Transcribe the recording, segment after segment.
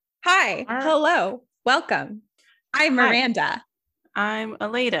Hi, hello, welcome. I'm Hi. Miranda. I'm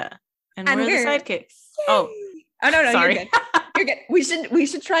Aleda, and And we're the we're Sidekicks. Yay! Oh, no, sorry. you're good. You're good. We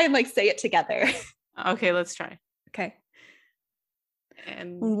should try and say it together. Okay, let's try. Okay.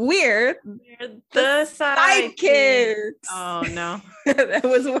 And we're the Sidekicks. Oh no. That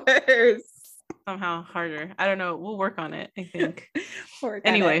was worse. Somehow harder. I don't know. We'll work on it, I think.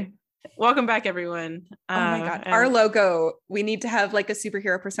 Anyway, welcome back, everyone. Oh my god. Our logo, we need to have a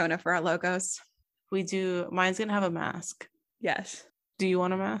superhero persona for our logos. We do. Mine's gonna have a mask. Yes. Do you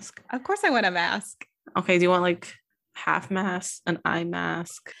want a mask? Of course I want a mask. Okay, do you want half mask, an eye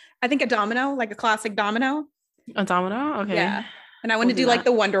mask? I think a domino, a classic domino. A domino? Okay. Yeah. And I want to do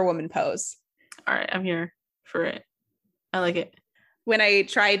the Wonder Woman pose. All right, I'm here for it. I like it. When I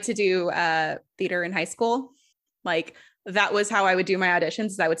tried to do theater in high school, that was how I would do my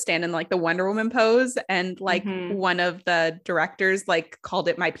auditions. I would stand in the Wonder Woman pose, and one of the directors called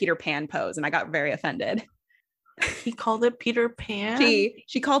it my Peter Pan pose, and I got very offended. He called it Peter Pan?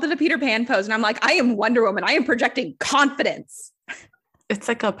 She called it a Peter Pan pose, and I'm like, I am Wonder Woman. I am projecting confidence. It's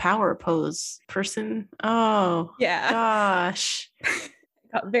like a power pose person. Oh, yeah. Gosh.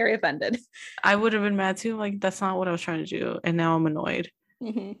 Got very offended. I would have been mad too. That's not what I was trying to do. And now I'm annoyed.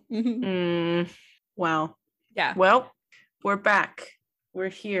 Wow. Yeah. Well, we're back. We're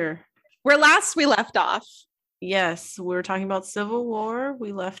here. Where last we left off. Yes, we were talking about Civil War.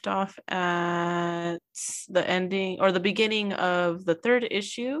 We left off at the ending or the beginning of the third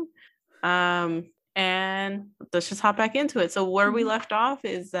issue. And let's just hop back into it. So where we left off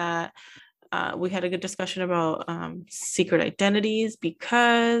is that we had a good discussion about secret identities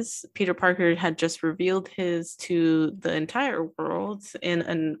because Peter Parker had just revealed his to the entire world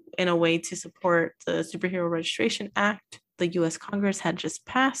in a way to support the Superhero Registration Act. The U.S. Congress had just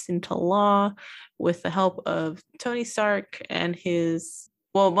passed into law with the help of Tony Stark and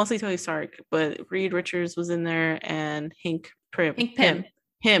mostly Tony Stark, but Reed Richards was in there and Hank Pym.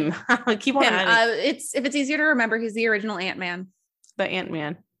 Him. Keep on adding. If it's easier to remember, he's the original Ant-Man. The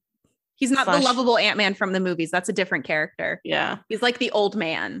Ant-Man. He's not the lovable Ant-Man from the movies. That's a different character. Yeah. He's the old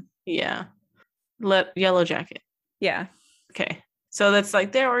man. Yeah. Yellow Jacket. Yeah. Okay. So that's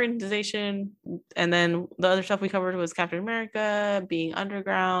their organization. And then the other stuff we covered was Captain America being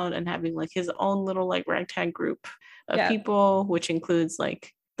underground and having his own little ragtag group of people, which includes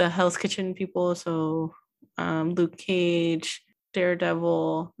the Hell's Kitchen people. So Luke Cage,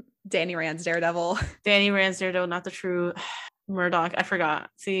 Daredevil. Danny Rand's Daredevil, not the true Murdoch. I forgot.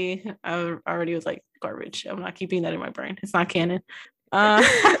 See, I already was garbage. I'm not keeping that in my brain. It's not canon. We're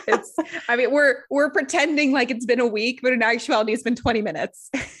pretending it's been a week, but in actuality it's been 20 minutes.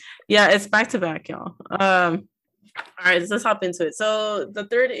 Yeah, it's back to back, y'all. All right, let's hop into it. So the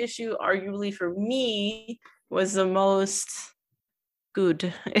third issue, arguably for me, was the most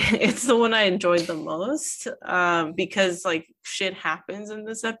good. It's the one I enjoyed the most because shit happens in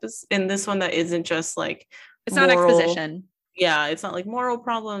this episode, in this one, that isn't just it's not exposition. Yeah, it's not moral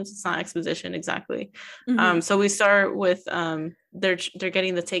problems. It's not exposition exactly. So we start with they're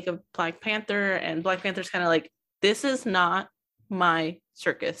getting the take of Black Panther, and Black Panther's kind of this is not my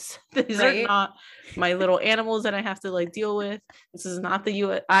circus. These are not my little animals that I have to deal with. This is not the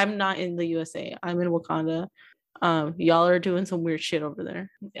US. I'm not in the USA. I'm in Wakanda. Y'all are doing some weird shit over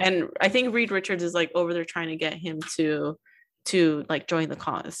there. And I think Reed Richards is over there trying to get him to join the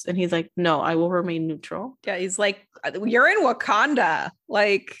cause, and he's no, I will remain neutral. Yeah, he's you're in Wakanda,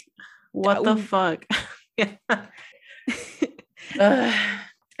 what the fuck.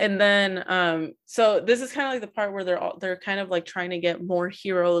 And then so this is kind of the part where they're kind of trying to get more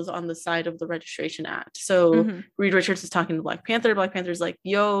heroes on the side of the Registration Act. So Reed Richards is talking to Black Panther. Black Panther's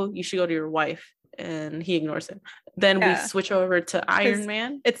yo, you should go to your wife, and he ignores him. Then we switch over to Iron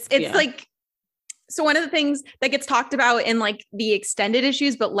Man. It's so one of the things that gets talked about in the extended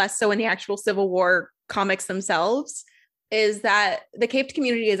issues, but less so in the actual Civil War comics themselves, is that the Caped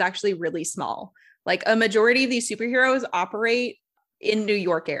community is actually really small. A majority of these superheroes operate in New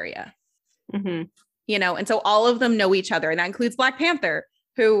York area, and so all of them know each other. And that includes Black Panther,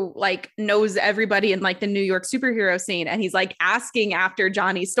 who knows everybody in the New York superhero scene. And he's asking after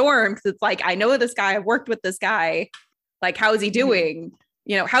Johnny Storm, because it's I know this guy, I've worked with this guy. How is he doing?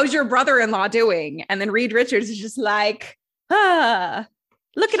 How's your brother-in-law doing? And then Reed Richards is just look at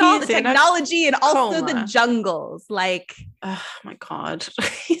all the technology and also the jungles. Oh my God,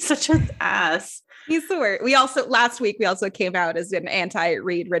 he's such an ass. He's the worst. Last week we also came out as an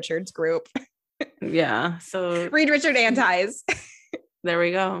anti-Reed Richards group. Yeah. So Reed Richard antis. There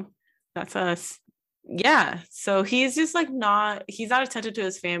we go. That's us. Yeah. So he's just he's not attentive to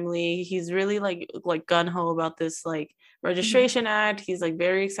his family. He's really gung-ho about this Registration Act. He's like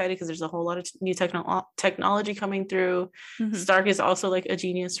very excited because there's a whole lot of new technology coming through. Stark is also like a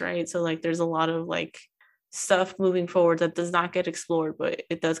genius, right? So like there's a lot of like stuff moving forward that does not get explored, but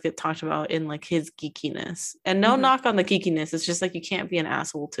it does get talked about in like his geekiness. And no knock on the geekiness. It's just like you can't be an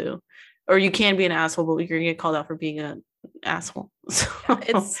asshole too. Or you can be an asshole, but you're gonna get called out for being an asshole. So.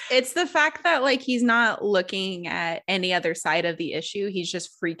 It's the fact that like he's not looking at any other side of the issue. He's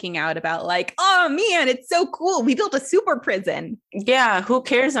just freaking out about like, oh man, it's so cool. We built a super prison. Yeah, who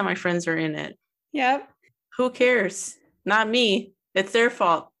cares that my friends are in it? Yep. Who cares? Not me. It's their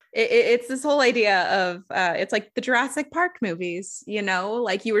fault. It's this whole idea of it's like the Jurassic Park movies, you know,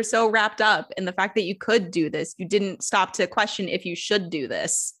 like you were so wrapped up in the fact that you could do this. You didn't stop to question if you should do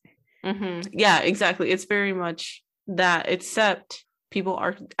this. Yeah, exactly. It's very much that, except people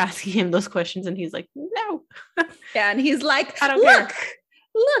are asking him those questions and he's like, no. Yeah, and he's like, I don't care.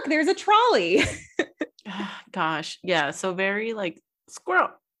 Look, there's a trolley. Gosh, yeah. So very like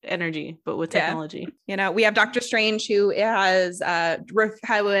squirrel energy, but with technology. You know, we have Doctor Strange, who has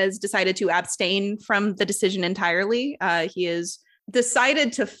decided to abstain from the decision entirely. He has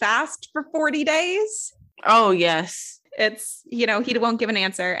decided to fast for 40 days. Oh, yes. It's, you know, he won't give an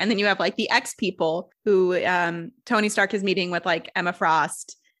answer. And then you have like the X people who Tony Stark is meeting with like Emma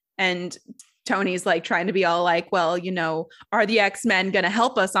Frost, and Tony's like trying to be all like, well, you know, are the X-Men going to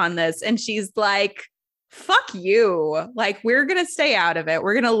help us on this? And she's like, fuck you. Like, we're going to stay out of it.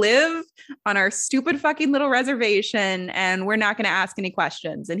 We're going to live on our stupid fucking little reservation and we're not going to ask any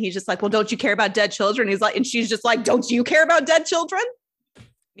questions. And he's just like, well, don't you care about dead children? He's like, and she's just like, don't you care about dead children?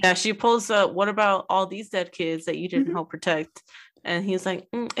 Yeah, she pulls up, what about all these dead kids that you didn't help protect? And he's like,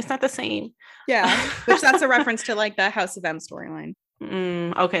 it's not the same. Yeah, which that's a reference to like the House of M storyline.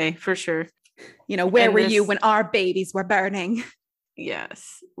 Okay, for sure. You know, where were you when our babies were burning?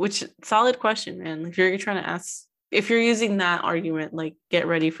 Yes, which solid question, man. If you're trying to ask, if you're using that argument, like get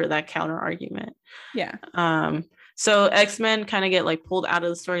ready for that counter argument. Yeah. So X-Men kind of get like pulled out of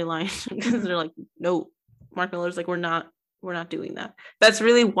the storyline because they're like, no, Mark Millar's like, we're not doing that. That's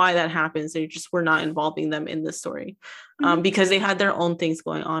really why that happens. We're not involving them in this story, because they had their own things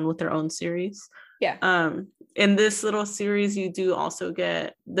going on with their own series. Yeah. In this little series, you do also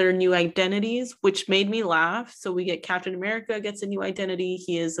get their new identities, which made me laugh. So we get Captain America gets a new identity.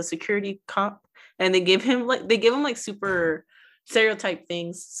 He is a security cop, and they give him like super stereotype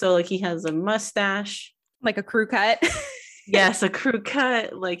things. So like he has a mustache, like a crew cut. Yes, a crew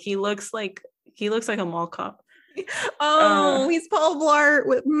cut. Like he looks like a mall cop. Oh, he's Paul Blart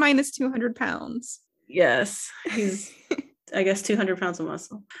with minus 200 pounds. Yes, he's I guess 200 pounds of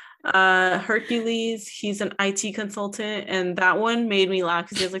muscle. Hercules, he's an IT consultant, and that one made me laugh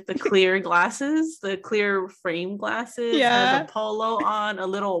because he has like the clear glasses, the clear frame glasses, has a polo on, a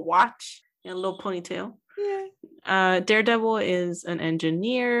little watch, and a little ponytail. Yeah. Daredevil is an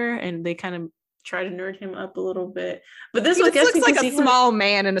engineer, and they kind of try to nerd him up a little bit, but this one looks like a small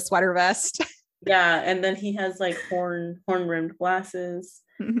man in a sweater vest. Yeah, and then he has like horn rimmed glasses,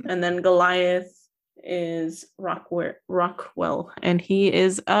 and then Goliath is Rockwell, and he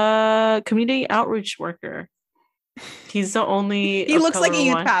is a community outreach worker. He's the only he looks like a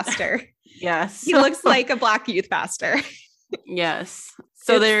youth pastor. Yes, he looks like a Black youth pastor. Yes,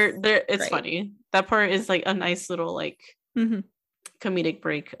 so it's funny. That part is like a nice little like comedic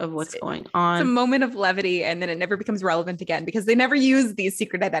break of what's going on. It's a moment of levity, and then it never becomes relevant again because they never use these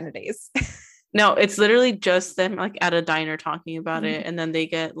secret identities. No, it's literally just them like at a diner talking about it, and then they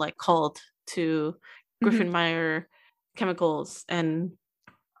get like called to Griffin Meyer Chemicals and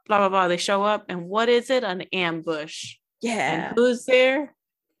blah blah blah. They show up, and what is it? An ambush. Yeah. And who's there?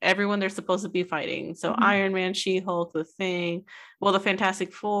 Everyone they're supposed to be fighting. So Iron Man, She-Hulk, the Thing, well, the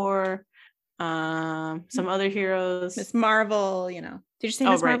Fantastic Four, some other heroes. Miss Marvel, you know. Did you say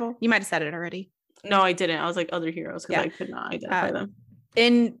Miss Marvel? You might have said it already. No, I didn't. I was like other heroes because I could not identify them.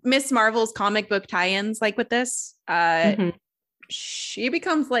 In Miss Marvel's comic book tie-ins, like with this, she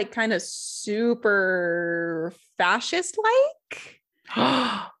becomes like kind of super fascist like.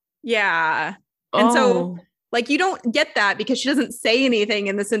 Yeah. And so like you don't get that because she doesn't say anything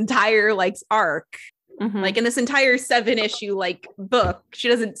in this entire like arc. Like in this entire 7-issue like book, she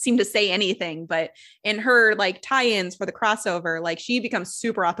doesn't seem to say anything, but in her like tie-ins for the crossover, like she becomes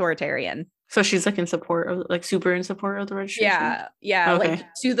super authoritarian. So she's like super in support of the registration. Yeah, okay. Like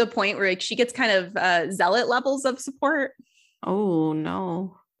to the point where like she gets kind of zealot levels of support. Oh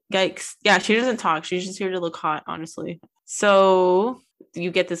no, yikes! Yeah, she doesn't talk. She's just here to look hot, honestly. So you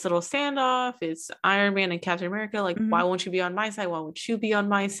get this little standoff. It's Iron Man and Captain America. Like, why won't you be on my side? Why won't you be on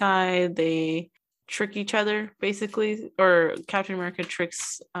my side? They trick each other basically, or Captain America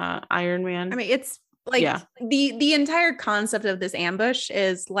tricks Iron Man. I mean, Like the entire concept of this ambush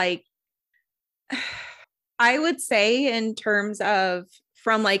is like, I would say in terms of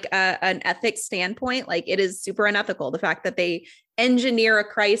from like an ethics standpoint, like it is super unethical. The fact that they engineer a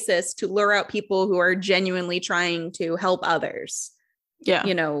crisis to lure out people who are genuinely trying to help others,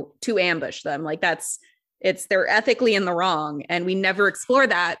 you know, to ambush them. Like they're ethically in the wrong. And we never explore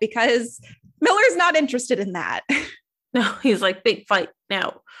that because Millar's not interested in that. No, he's like, big fight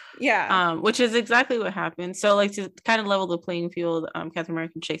now. Yeah. Which is exactly what happened. So like to kind of level the playing field, Captain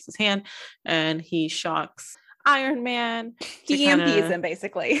America shakes his hand and he shocks Iron Man. He EMPs him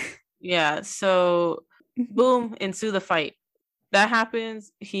basically. Yeah. So boom, ensue the fight. That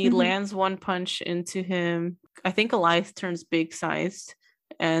happens. He lands one punch into him. I think Goliath turns big sized,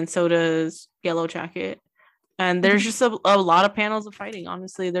 and so does Yellow Jacket. And there's just a lot of panels of fighting.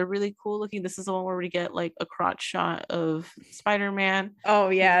 Honestly, they're really cool looking. This is the one where we get like a crotch shot of Spider-Man. Oh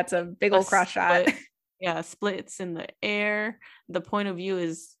yeah, it's a big old crotch shot. Yeah, splits in the air. The point of view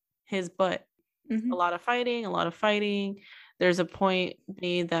is his butt. A lot of fighting. There's a point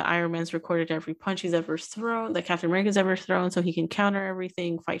made that Iron Man's recorded every punch he's ever thrown, that Captain America's ever thrown, so he can counter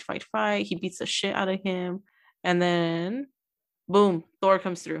everything. Fight. He beats the shit out of him, and then boom, Thor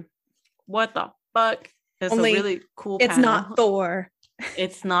comes through. What the fuck? It's a really cool panel. It's not Thor.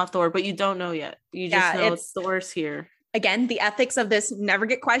 It's not Thor, but you don't know yet. You just know Thor's here. Again, the ethics of this never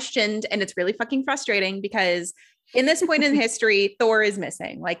get questioned, and it's really fucking frustrating because in this point in history, Thor is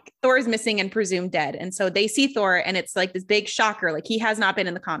missing. Like Thor is missing and presumed dead. And so they see Thor and it's like this big shocker. Like he has not been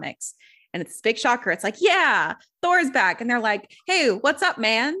in the comics. And it's this big shocker. It's like, yeah, Thor's back. And they're like, hey, what's up,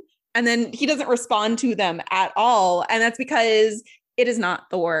 man? And then he doesn't respond to them at all. And that's because it is not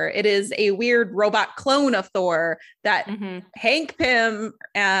Thor. It is a weird robot clone of Thor that Hank Pym,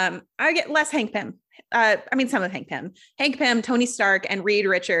 I get less Hank Pym. Some of Hank Pym, Tony Stark, and Reed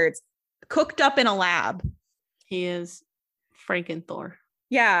Richards cooked up in a lab. He is Frankenthor.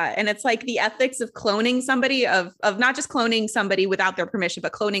 Yeah. And it's like the ethics of cloning somebody, of not just cloning somebody without their permission,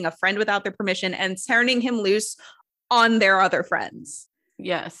 but cloning a friend without their permission and turning him loose on their other friends.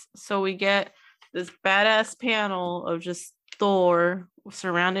 Yes. So we get this badass panel of just Thor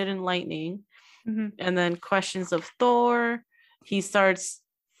surrounded in lightning. And then questions of Thor. He starts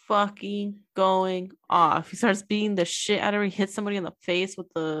fucking going off. He starts beating the shit out of her. He hits somebody in the face with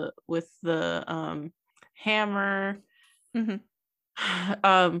the hammer.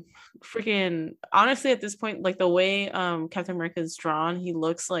 Freaking honestly at this point, like the way Captain America is drawn, he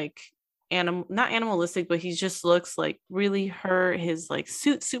looks like not animalistic, but he just looks like really hurt. His like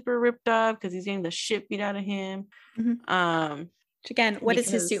suit super ripped up because he's getting the shit beat out of him. Again, what is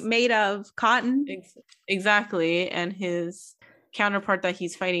his suit made of? Cotton. Exactly. And his counterpart that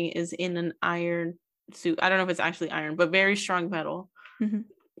he's fighting is in an iron suit. I don't know if it's actually iron, but very strong metal.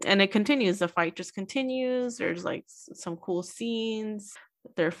 And it continues. The fight just continues. There's like some cool scenes.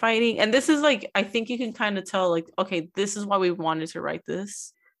 They're fighting. And this is like, I think you can kind of tell like, okay, this is why we wanted to write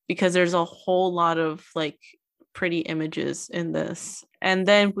this, because there's a whole lot of like pretty images in this. And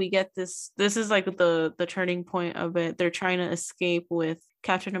then we get this is like the turning point of it. They're trying to escape with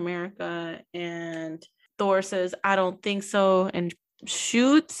Captain America, and Thor says, I don't think so, and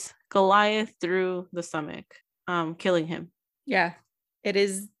shoots Goliath through the stomach, killing him. Yeah. It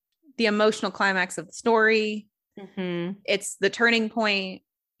is the emotional climax of the story. It's the turning point,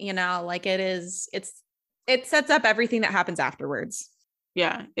 you know, like it sets up everything that happens afterwards.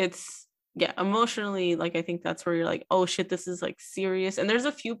 Yeah. Emotionally, like I think that's where you're like, oh shit, this is like serious. And there's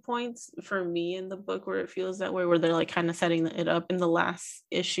a few points for me in the book where it feels that way, where they're like kind of setting it up in the last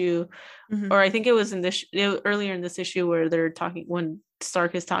issue. Or I think it was earlier in this issue where they're talking, when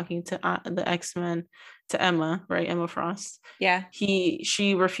Stark is talking to the X-Men, to Emma, right? Emma Frost. Yeah.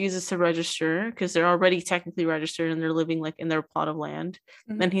 She refuses to register because they're already technically registered and they're living like in their plot of land.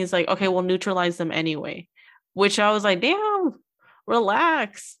 And he's like, okay, we'll neutralize them anyway. Which I was like, damn,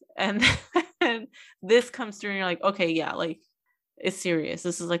 relax. And then this comes through and you're like, okay, yeah, like it's serious.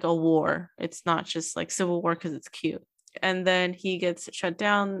 This is like a war. It's not just like civil war because it's cute. And then he gets shut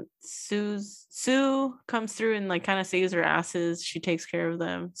down. Sue comes through and like kind of saves her asses. She takes care of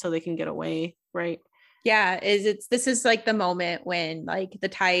them so they can get away, right? Yeah, this is like the moment when like the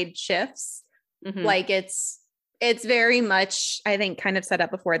tide shifts. Like it's very much, I think, kind of set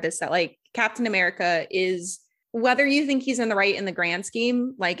up before this, that like Captain America is, whether you think he's in the right in the grand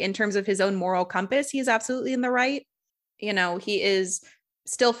scheme, like in terms of his own moral compass, he is absolutely in the right. You know, he is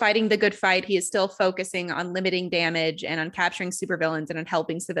still fighting the good fight. He is still focusing on limiting damage and on capturing supervillains and on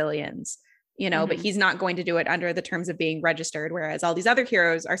helping civilians, you know, but he's not going to do it under the terms of being registered. Whereas all these other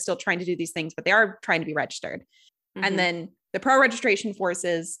heroes are still trying to do these things, but they are trying to be registered. And then the pro-registration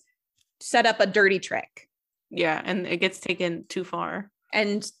forces set up a dirty trick. Yeah, and it gets taken too far.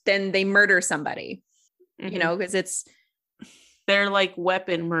 And then they murder somebody, you know, because it's they're like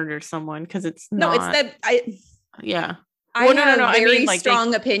weapon murder someone because it's no, not. it's that yeah. I well, have no. very I mean, like,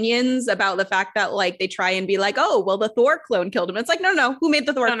 strong opinions about the fact that like they try and be like, oh, well, the Thor clone killed him. It's like, no. Who made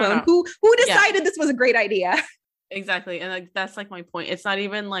the Thor clone? No. Who decided this was a great idea? Exactly. And like that's like my point. It's not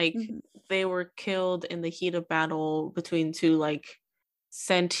even like they were killed in the heat of battle between two like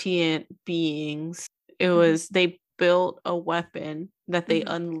sentient beings. It was they built a weapon that they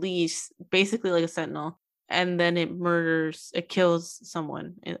unleashed, basically like a sentinel, and then it kills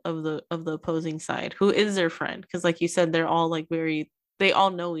someone of the opposing side who is their friend, because like you said, they're all like they all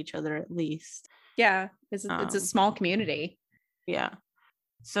know each other at least. Yeah, it's a small community. Yeah.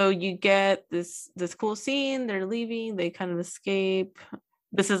 So you get this cool scene. They're leaving. They kind of escape.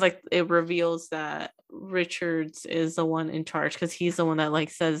 This is like, it reveals that Richards is the one in charge because he's the one that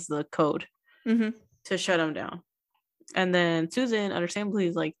like says the code to shut him down. And then Susan, understandably,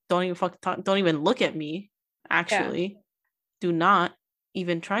 is like, don't even fucking talk. Don't even look at me. Actually, do not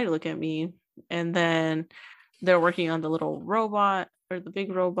even try to look at me. And then they're working on the little robot, or the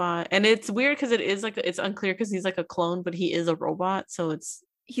big robot, and it's weird because it is like, it's unclear because he's like a clone, but he is a robot, so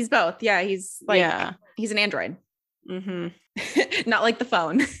he's both. Yeah, he's like, he's an android. Not like the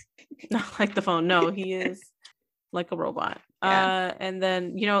phone. Not like the phone. No, he is like a robot. And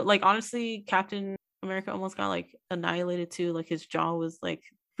then, you know, like honestly, Captain America almost got like annihilated too. Like his jaw was like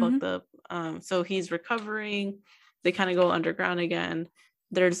fucked up. So he's recovering. They kind of go underground again.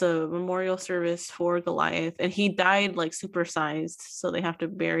 There's a memorial service for Goliath, and he died like supersized, so they have to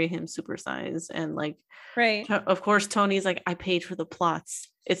bury him supersized. And like, right, of course Tony's like, I paid for the plots,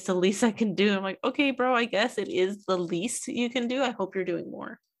 it's the least I can do. I'm like, okay bro, I guess it is the least you can do. I hope you're doing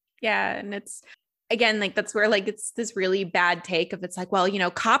more. Yeah. And it's, again, like that's where like it's this really bad take of, it's like, well, you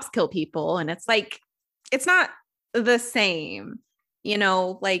know, cops kill people, and it's like, it's not the same. You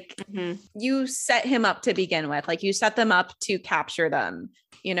know, like you set him up to begin with, like you set them up to capture them.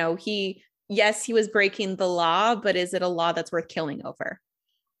 You know, he was breaking the law, but is it a law that's worth killing over?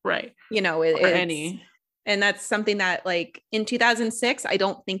 Right. You know, any. And that's something that like in 2006, I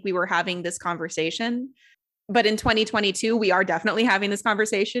don't think we were having this conversation, but in 2022, we are definitely having this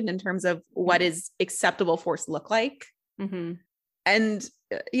conversation in terms of what is acceptable force look like. And,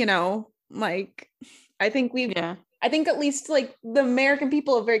 you know, like, I think I think at least like the American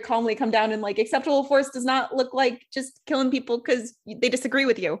people have very calmly come down and like, acceptable force does not look like just killing people because they disagree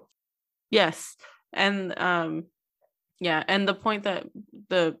with you. Yes. And and the point that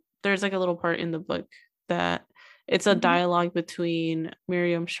there's like a little part in the book that it's a dialogue between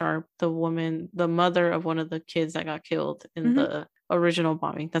Miriam Sharp, the woman, the mother of one of the kids that got killed in the original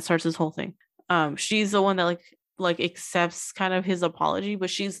bombing that starts this whole thing. She's the one that like accepts kind of his apology, but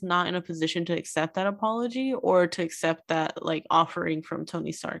she's not in a position to accept that apology or to accept that like offering from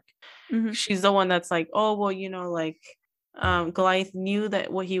Tony Stark. She's the one that's like, oh well, you know, like Goliath knew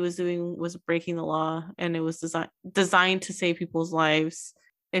that what he was doing was breaking the law, and it was designed to save people's lives.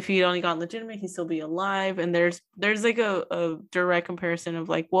 If he'd only gotten legitimate, he'd still be alive. And there's like a direct comparison of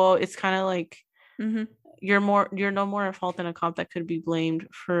like, well, it's kind of like you're no more at fault than a cop that could be blamed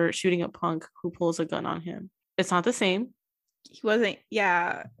for shooting a punk who pulls a gun on him. It's not the same. He wasn't.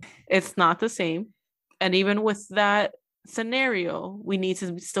 Yeah. It's not the same. And even with that scenario, we need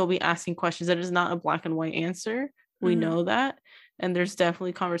to still be asking questions. It is not a black and white answer. We know that. And there's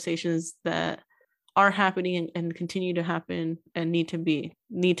definitely conversations that are happening and continue to happen and need to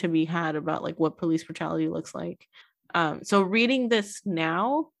be had about like what police brutality looks like. So reading this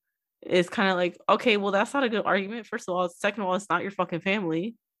now is kind of like, okay, well, that's not a good argument. First of all, second of all, it's not your fucking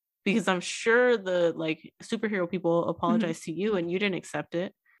family. Because I'm sure the like superhero people apologized to you and you didn't accept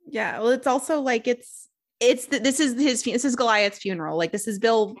it. Yeah. Well, it's also like this is Goliath's funeral. Like this is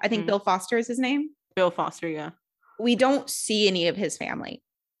Bill. I think Bill Foster is his name. Bill Foster. Yeah. We don't see any of his family.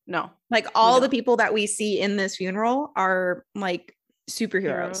 No. Like all the people that we see in this funeral are like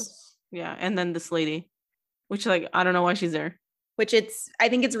superheroes. Yeah. And then this lady, which like, I don't know why she's there. Which I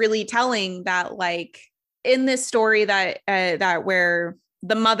think it's really telling that like in this story that where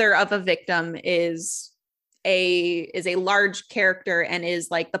the mother of a victim is a large character and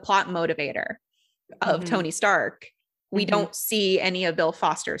is like the plot motivator of Tony Stark. We don't see any of Bill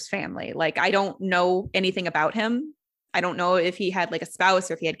Foster's family. Like, I don't know anything about him. I don't know if he had like a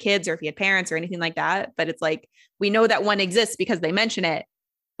spouse or if he had kids or if he had parents or anything like that. But it's like, we know that one exists because they mention it,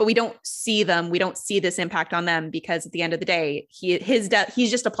 but we don't see them. We don't see this impact on them because at the end of the day, his death,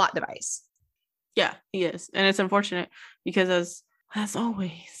 he's just a plot device. Yeah, he is. And it's unfortunate because as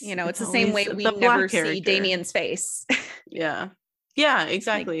always, you know, it's the same way we never see Damien's face. Yeah,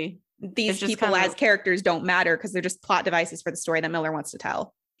 exactly. these people as characters don't matter because they're just plot devices for the story that Millar wants to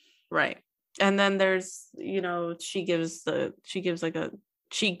tell. Right. And then there's, she gives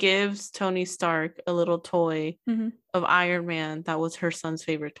Tony Stark a little toy of Iron Man that was her son's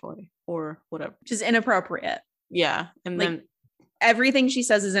favorite toy or whatever. Which is inappropriate. Yeah. And like, then everything she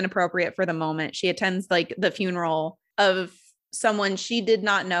says is inappropriate for the moment. She attends like the funeral of someone she did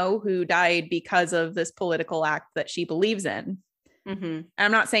not know who died because of this political act that she believes in. And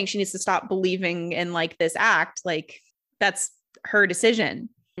I'm not saying she needs to stop believing in like this act. Like that's her decision,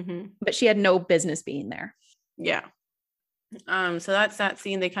 but she had no business being there. Yeah. So that's that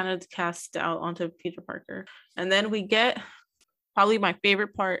scene. They kind of cast out onto Peter Parker. And then we get probably my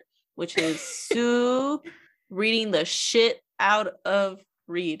favorite part, which is Sue reading the shit out of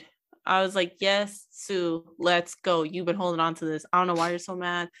Reed. I was like, yes, Sue, let's go. You've been holding on to this. I don't know why you're so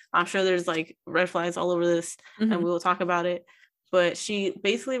mad. I'm sure there's like red flags all over this and we will talk about it. But she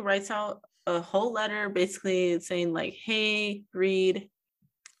basically writes out a whole letter basically saying like, hey, Reed,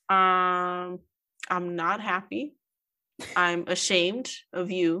 I'm not happy. I'm ashamed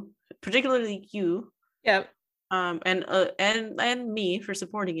of you, particularly you. Yep. And me for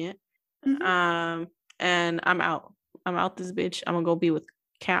supporting it. And I'm out. I'm out this bitch. I'm gonna go be with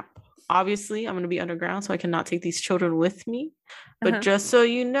Cap. Obviously, I'm gonna be underground, so I cannot take these children with me. But just so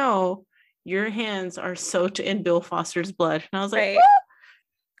you know, your hands are soaked in Bill Foster's blood. And I was like,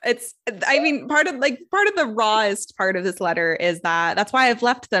 right. I mean, part of the rawest part of this letter is that's why I've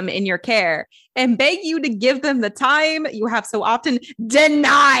left them in your care and beg you to give them the time you have so often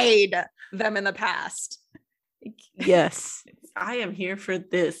denied them in the past. Yes, I am here for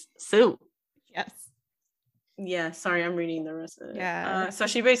this. Sue. Yes. Yeah, sorry, I'm reading the rest of it. Yeah. So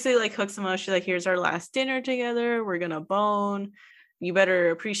she basically like hooks him up. She's like, here's our last dinner together. We're gonna bone. You better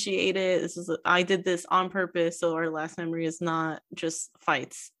appreciate it. I did this on purpose, so our last memory is not just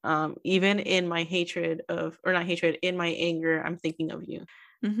fights. Even in my in my anger, I'm thinking of you.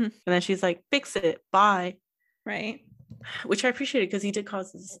 And then she's like, fix it, bye. Right. Which I appreciated because he did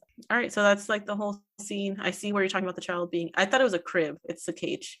cause this. All right, so that's like the whole scene. I see where you're talking about the child being. I thought it was a crib. It's a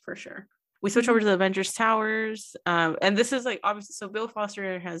cage for sure. We switch over to the Avengers Towers. And this is like, obviously, so Bill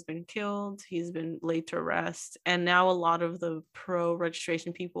Foster has been killed. He's been laid to rest. And now a lot of the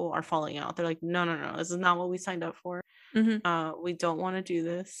pro-registration people are falling out. They're like, no, this is not what we signed up for. We don't want to do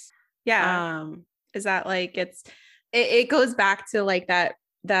this. Yeah. Is that like, it goes back to like that,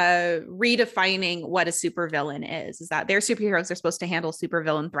 the redefining what a supervillain is that their superheroes are supposed to handle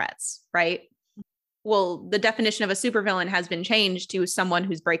supervillain threats, right? Well, the definition of a supervillain has been changed to someone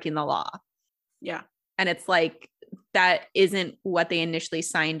who's breaking the law. Yeah. And it's like, that isn't what they initially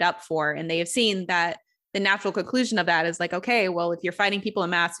signed up for. And they have seen that the natural conclusion of that is like, okay, well, if you're fighting people en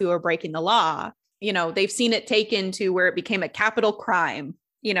masse who are breaking the law, they've seen it taken to where it became a capital crime.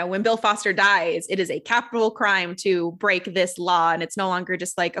 When Bill Foster dies, it is a capital crime to break this law. And it's no longer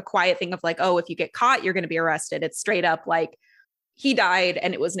just like a quiet thing of like, oh, if you get caught, you're going to be arrested. It's straight up like he died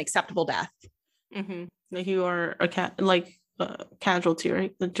and it was an acceptable death. Like you are a casualty,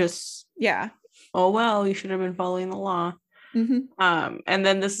 right? Just oh well, you should have been following the law. And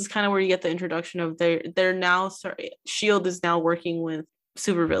then this is kind of where you get the introduction of they're now Shield is now working with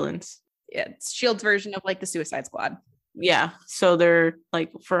supervillains. Yeah, it's Shield's version of like the Suicide Squad. Yeah, so they're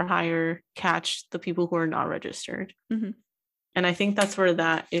like for hire, catch the people who are not registered. And I think that's where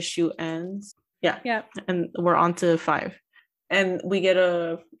that issue ends. Yeah. And we're on to 5, and we get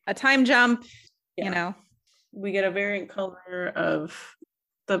a time jump. We get a variant color of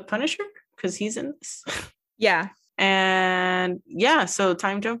the Punisher because he's in this. Yeah. And so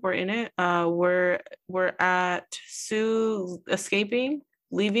time jump, we're in it. We're at Sue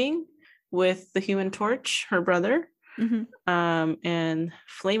leaving with the Human Torch, her brother, and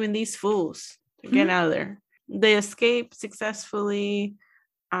flaming these fools. Getting out of there. They escape successfully.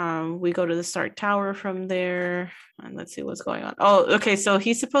 We go to the Stark Tower from there, and let's see what's going on. Oh, okay. So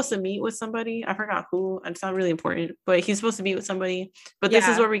he's supposed to meet with somebody. I forgot who. It's not really important, but he's supposed to meet with somebody. But this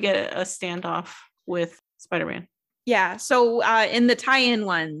is where we get a standoff with Spider-Man. Yeah. So in the tie-in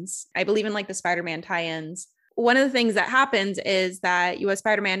ones, I believe in like the Spider-Man tie-ins, one of the things that happens is that you have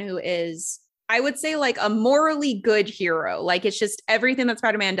Spider-Man who is, I would say, like a morally good hero. Like it's just everything that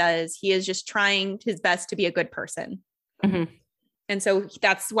Spider-Man does, he is just trying his best to be a good person. And so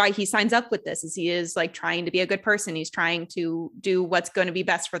that's why he signs up with this, is he is like trying to be a good person. He's trying to do what's going to be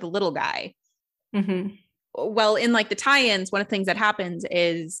best for the little guy. Well, in like the tie-ins, one of the things that happens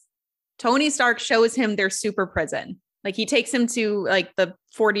is Tony Stark shows him their super prison. Like he takes him to like the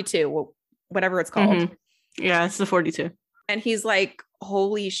 42, whatever it's called. Yeah, it's the 42. And he's like,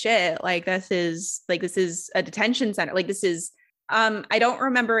 holy shit, like this is a detention center. Like this is I don't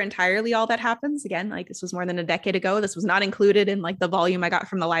remember entirely all that happens. Again, like this was more than a decade ago. This was not included in like the volume I got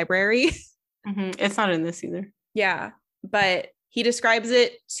from the library. It's not in this either. Yeah, but he describes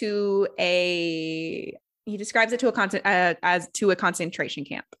it to a as to a concentration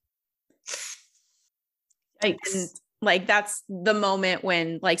camp. Yikes. And like that's the moment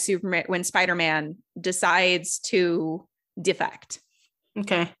when like Spider-Man decides to defect.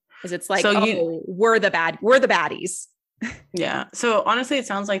 Okay. Because it's like, so we're the baddies. Yeah. So honestly, it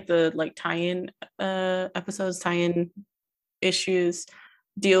sounds like the like tie-in episodes, tie-in issues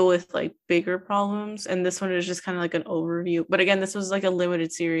deal with like bigger problems, and this one is just kind of like an overview. But again, this was like a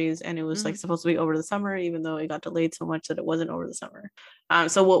limited series, and it was like supposed to be over the summer, even though it got delayed so much that it wasn't over the summer.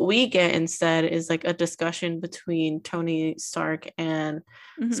 So what we get instead is like a discussion between Tony Stark and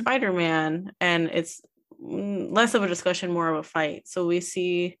Spider-Man, and it's less of a discussion, more of a fight. So we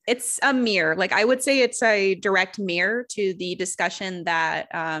see it's a mirror. Like I would say it's a direct mirror to the discussion that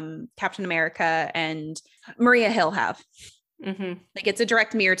Captain America and Maria Hill have. Like it's a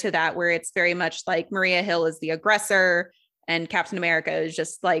direct mirror to that, where it's very much like Maria Hill is the aggressor and Captain America is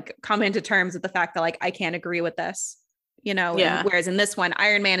just like coming to terms with the fact that like I can't agree with this, you know. Yeah. Whereas in this one,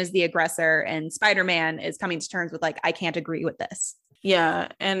 Iron Man is the aggressor and Spider-Man is coming to terms with like I can't agree with this. Yeah,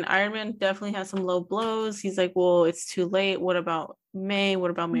 and Iron Man definitely has some low blows. He's like, well, it's too late. What about May?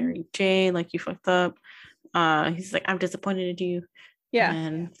 What about Mary Jane? Like, you fucked up. He's like, I'm disappointed in you. Yeah.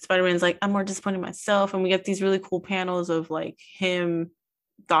 And Spider-Man's like, I'm more disappointed in myself. And we get these really cool panels of like him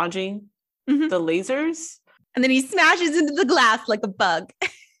dodging the lasers. And then he smashes into the glass like a bug.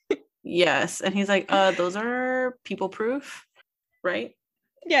 Yes. And he's like, those are people proof, right?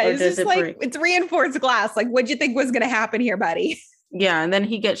 Yeah, it's just like break? It's reinforced glass. Like, what'd you think was gonna happen here, buddy? Yeah, and then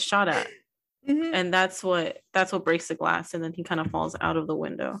he gets shot at. And that's what breaks the glass, and then he kind of falls out of the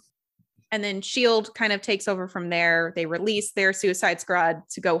window. And then S.H.I.E.L.D. kind of takes over from there. They release their Suicide Squad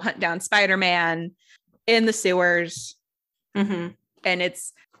to go hunt down Spider-Man in the sewers. And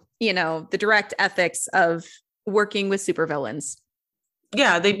it's, you know, the direct ethics of working with supervillains.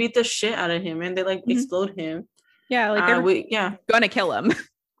 Yeah, they beat the shit out of him and they like explode him. Yeah, like they're gonna kill him.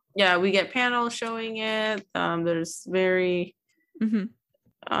 Yeah, we get panels showing it. There's very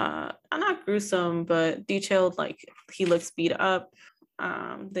not gruesome, but detailed, like he looks beat up.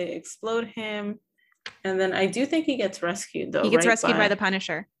 They explode him, and then I do think he gets rescued though. He gets rescued by the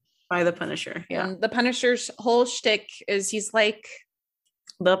Punisher. By the Punisher, yeah. And the Punisher's whole shtick is he's like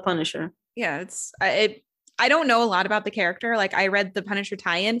the Punisher. Yeah, I don't know a lot about the character. Like I read the Punisher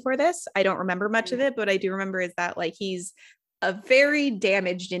tie-in for this. I don't remember much of it, but I do remember is that like he's a very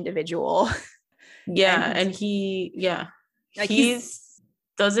damaged individual. Yeah, and he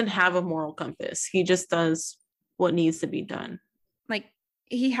doesn't have a moral compass. He just does what needs to be done. Like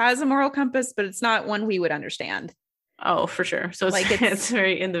he has a moral compass, but it's not one we would understand. Oh, for sure. So it's like it's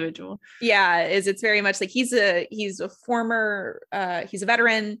very individual. Yeah, it's very much like he's a former he's a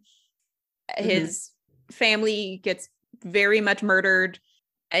veteran. His family gets very much murdered,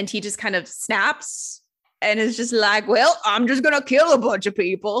 and he just kind of snaps and is just like, well, I'm just gonna kill a bunch of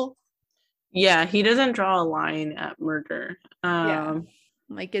people. Yeah, he doesn't draw a line at murder.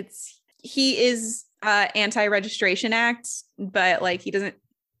 Like he is anti-registration act, but like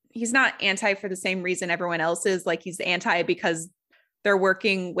he's not anti for the same reason everyone else is. Like he's anti because they're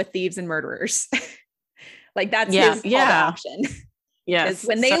working with thieves and murderers. Like that's his option. Yes.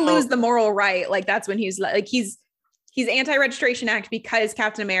 When they lose the moral right, like that's when he's anti-registration act because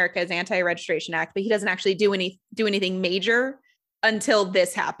Captain America is anti-registration act, but he doesn't actually do anything major until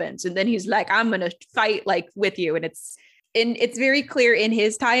this happens. And then he's like, I'm going to fight like with you. And it's very clear in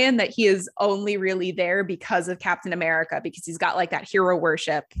his tie-in that he is only really there because of Captain America, because he's got like that hero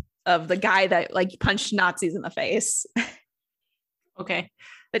worship of the guy that like punched Nazis in the face. Okay.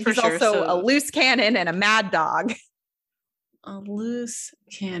 But he's also a loose cannon and a mad dog. A loose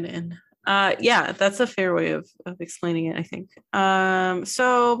cannon. Yeah, that's a fair way of explaining it, I think.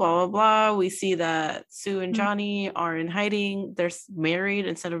 So blah blah blah. We see that Sue and Johnny are in hiding. They're married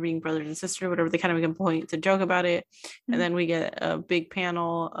instead of being brothers and sister, whatever. They kind of make a point to joke about it. And then we get a big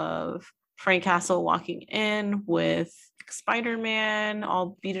panel of Frank Castle walking in with Spider-Man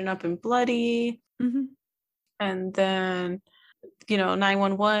all beaten up and bloody. And then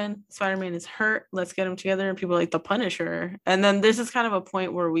 911, Spider-Man is hurt, let's get him together, and people are like the Punisher. And then this is kind of a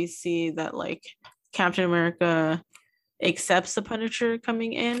point where we see that like Captain America accepts the Punisher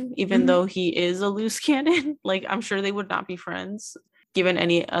coming in, even though he is a loose cannon. Like I'm sure they would not be friends given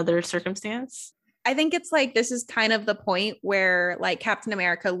any other circumstance. I think it's like this is kind of the point where like Captain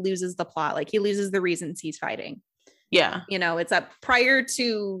America loses the plot, like he loses the reasons he's fighting. Yeah, it's up prior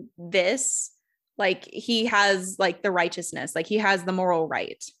to this. Like he has like the righteousness, like he has the moral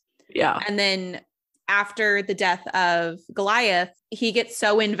right. Yeah. And then after the death of Goliath, he gets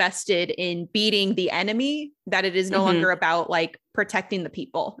so invested in beating the enemy that it is no longer about like protecting the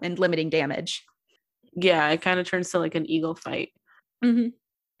people and limiting damage. Yeah, it kind of turns to like an ego fight.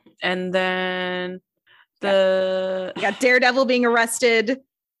 And then you got Daredevil being arrested.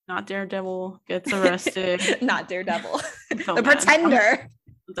 Not Daredevil gets arrested. Not Daredevil. So the Pretender.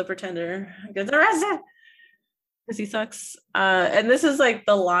 The Pretender gets arrested because he sucks. And this is like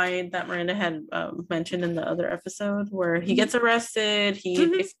the line that Miranda had mentioned in the other episode where he gets arrested. He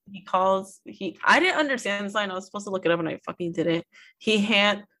I didn't understand this line. I was supposed to look it up and I fucking didn't.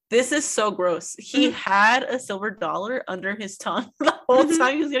 This is so gross. He had a silver dollar under his tongue the whole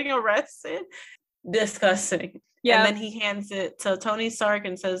time he was getting arrested. Disgusting. Yeah. And then he hands it to Tony Stark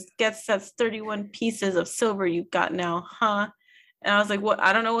and says, "Guess that's 31 pieces of silver you got now, huh?" And I was like, "What?"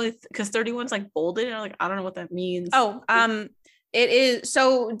 I don't know, because 31's like bolded. And I'm like, I don't know what that means. Oh, it is.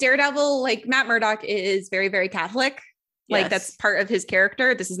 So Daredevil, like Matt Murdock, is very, very Catholic. Like that's part of his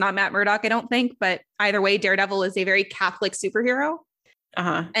character. This is not Matt Murdock, I don't think, but either way, Daredevil is a very Catholic superhero.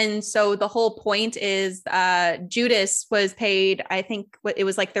 And so the whole point is Judas was paid, I think it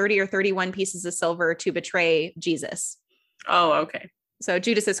was like 30 or 31 pieces of silver to betray Jesus. Oh, okay. So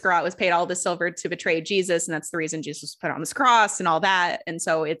Judas Iscariot was paid all the silver to betray Jesus, and that's the reason Jesus was put on this cross and all that. And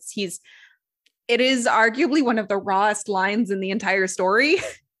so it is arguably one of the rawest lines in the entire story.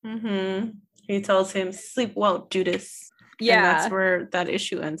 He tells him, "Sleep well, Judas." Yeah, and that's where that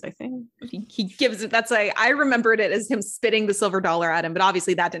issue ends, I think. He gives it. I remembered it as him spitting the silver dollar at him, but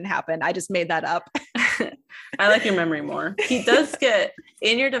obviously that didn't happen. I just made that up. I like your memory more. He does get,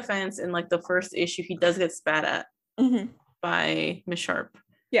 in your defense, in like the first issue, he does get spat at by Miss Sharp.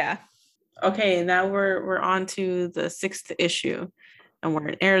 Yeah. Okay, now we're on to the 6th issue, and we're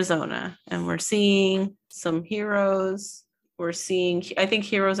in Arizona, and we're seeing some heroes. We're seeing, I think,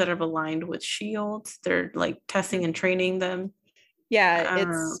 heroes that have aligned with S.H.I.E.L.D. They're like testing and training them. Yeah,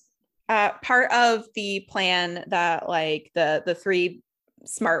 it's part of the plan that like the 3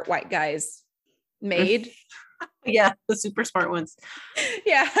 smart white guys made. Yeah, the super smart ones.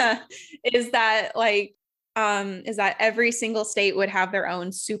 Yeah, is that every single state would have their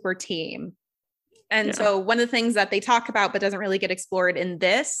own super team. And so one of the things that they talk about but doesn't really get explored in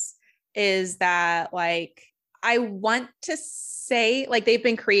this is that like I want to say like they've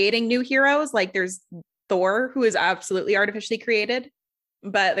been creating new heroes. Like there's Thor, who is absolutely artificially created,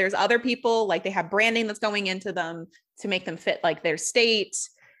 but there's other people, like they have branding that's going into them to make them fit like their state.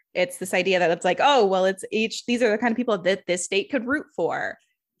 It's this idea that it's like, oh, well, these are the kind of people that this state could root for.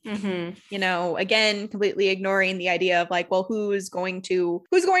 You know, again, completely ignoring the idea of like, well, who's going to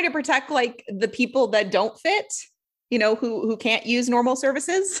protect like the people that don't fit, you know, who can't use normal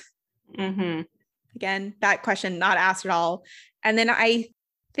services. Again, that question not asked at all. And then I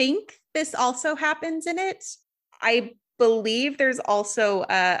think this also happens in it. I believe there's also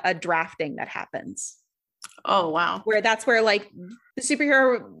a drafting that happens. Oh, wow. That's where like the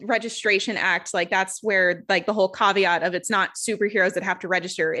Superhero Registration Act, like that's where like the whole caveat of it's not superheroes that have to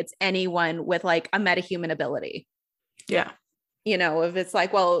register. It's anyone with like a metahuman ability. Yeah. You know, if it's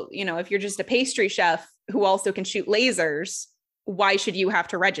like, well, you know, if you're just a pastry chef who also can shoot lasers, why should you have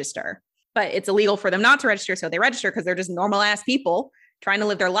to register? But it's illegal for them not to register. So they register because they're just normal ass people trying to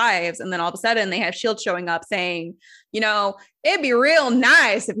live their lives. And then all of a sudden they have S.H.I.E.L.D. showing up saying, you know, it'd be real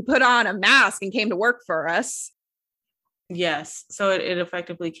nice if you put on a mask and came to work for us. Yes. So it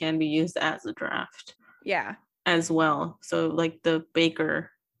effectively can be used as a draft. Yeah. As well. So like the baker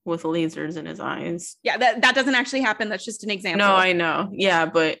with lasers in his eyes. Yeah. That doesn't actually happen. That's just an example. No, I know. Yeah.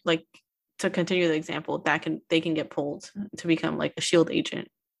 But like to continue the example, they can get pulled to become like a S.H.I.E.L.D. agent.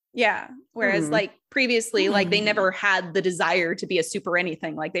 Yeah. Whereas like previously, like they never had the desire to be a super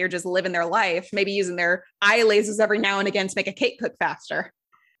anything. Like they were just living their life, maybe using their eye lasers every now and again to make a cake cook faster.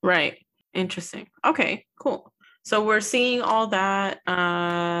 Right. Interesting. Okay, cool. So we're seeing all that.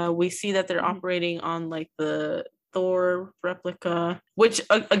 We see that they're operating on like the Thor replica, which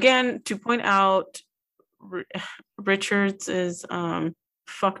again, to point out Richards is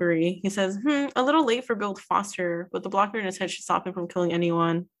fuckery. He says, a little late for Bill Foster, but the blocker in his head should stop him from killing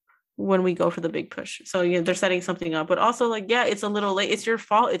anyone when we go for the big push. So yeah, they're setting something up, but also like, yeah, it's a little late. It's your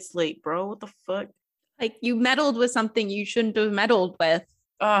fault. It's late, bro. What the fuck? Like you meddled with something you shouldn't have meddled with.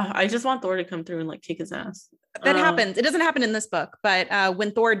 I just want Thor to come through and like kick his ass. That happens. It doesn't happen in this book, but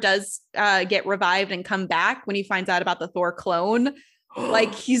when Thor does get revived and come back, when he finds out about the Thor clone,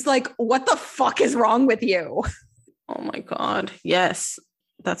 like he's like, what the fuck is wrong with you? Oh my God. Yes.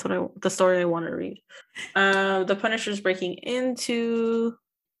 That's the story I want to read. The Punisher's breaking into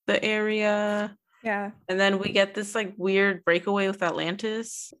the area. Yeah. And then we get this like weird breakaway with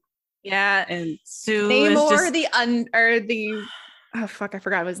Atlantis. Yeah. And Sue Namor, is just oh fuck, I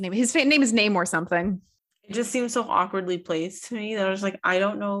forgot his name. His name is Namor something. It just seems so awkwardly placed to me that I was like, I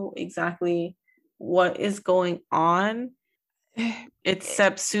don't know exactly what is going on,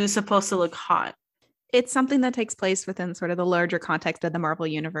 except Sue's supposed to look hot. It's something that takes place within sort of the larger context of the Marvel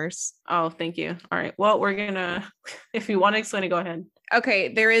universe. Oh, thank you. All right. Well, we're gonna, if you want to explain it, go ahead.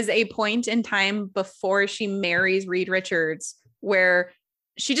 Okay, there is a point in time before she marries Reed Richards where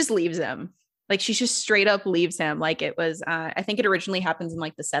she just leaves him. Like she just straight up leaves him. Like it was, I think it originally happens in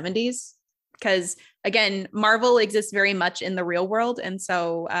like the 70s. Because again, Marvel exists very much in the real world. And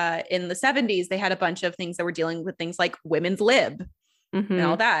so in the 70s, they had a bunch of things that were dealing with things like women's lib and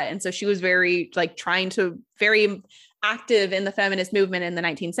all that. And so she was very very active in the feminist movement in the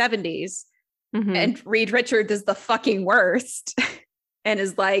 1970s. And Reed Richards is the fucking worst and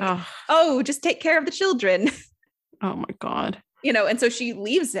is like, oh, just take care of the children. Oh my God. And so she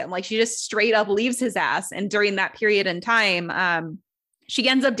leaves him. Like she just straight up leaves his ass. And during that period in time, she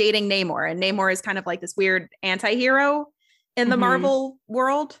ends up dating Namor, and Namor is kind of like this weird anti-hero in the Marvel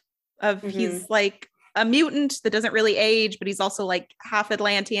world of he's like a mutant that doesn't really age, but he's also like half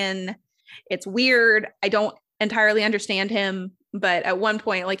Atlantean. It's weird. I don't entirely understand him, but at one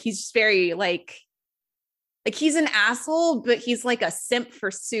point, like he's just very like he's an asshole, but he's like a simp for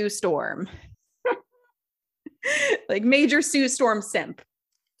Sue Storm. Like major Sue Storm simp.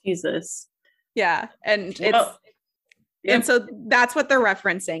 Jesus. Yeah. And and so that's what they're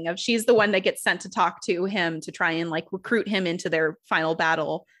referencing of she's the one that gets sent to talk to him to try and like recruit him into their final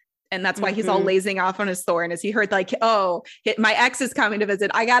battle. And that's why he's all lazing off on his Thor. And as he heard like, oh, my ex is coming to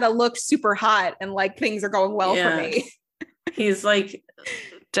visit, I got to look super hot and like things are going well for me. He's like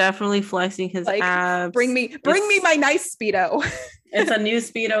definitely flexing his like, abs. Bring me my nice Speedo. It's a new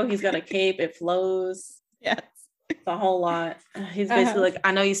Speedo. He's got a cape. It flows. Yes. It's a whole lot. He's basically like,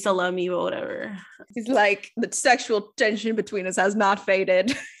 I know you still love me, but whatever. He's like, the sexual tension between us has not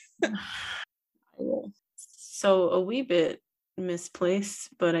faded. So a wee bit misplaced,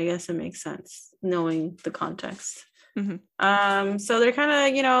 but I guess it makes sense knowing the context. So they're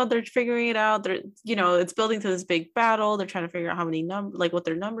kind of, they're figuring it out. They're, it's building to this big battle. They're trying to figure out how many what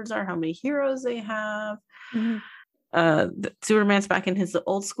their numbers are, how many heroes they have. Superman's back in his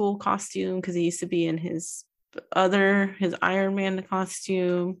old school costume because he used to be in his Iron Man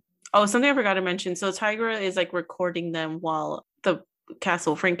costume. Oh, something I forgot to mention. So Tigra is like recording them while the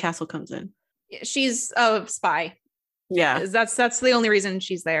Frank Castle comes in. She's a spy. Yeah. That's the only reason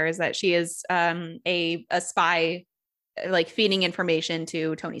she's there is that she is a spy, like feeding information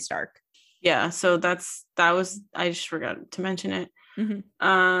to Tony Stark. Yeah. So I just forgot to mention it.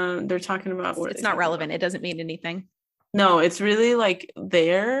 They're talking about it's not relevant. It doesn't mean anything. No, it's really like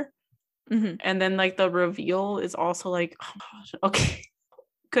there. And then like the reveal is also like, oh gosh, okay,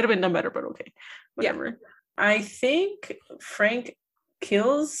 could have been done better, but okay, whatever. Yeah. I think Frank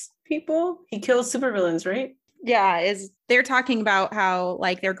kills people. He kills supervillains, right? Yeah, they're talking about how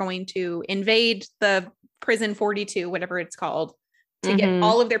like they're going to invade the prison 42, whatever it's called, to get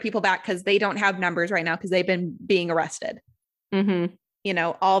all of their people back because they don't have numbers right now because they've been being arrested.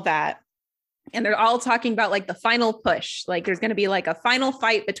 All that. And they're all talking about like the final push. Like there's going to be like a final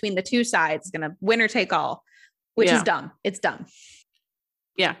fight between the two sides, going to win or take all, which is dumb. It's dumb.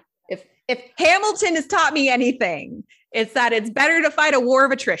 Yeah. If Hamilton has taught me anything, it's that it's better to fight a war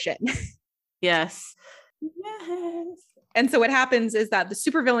of attrition. Yes. And so what happens is that the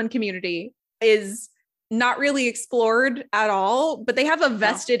supervillain community is not really explored at all, but they have a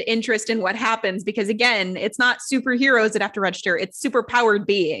vested interest in what happens because again, it's not superheroes that have to register. It's super powered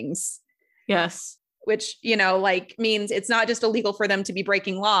beings. Yes. Which, means it's not just illegal for them to be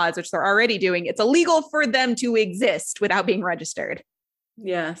breaking laws, which they're already doing. It's illegal for them to exist without being registered.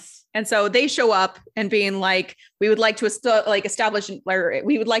 Yes. And so they show up and being like, we would like to establish, or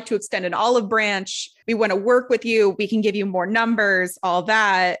we would like to extend an olive branch. We want to work with you. We can give you more numbers, all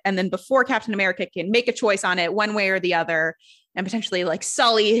that. And then before Captain America can make a choice on it one way or the other and potentially like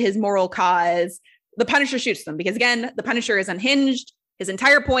sully his moral cause, the Punisher shoots them because again, the Punisher is unhinged. His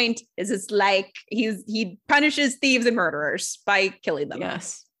entire point is like he punishes thieves and murderers by killing them.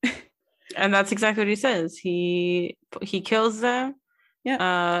 Yes. And that's exactly what he says. He kills them.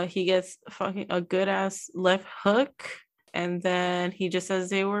 Yeah. He gets fucking a good ass left hook. And then he just says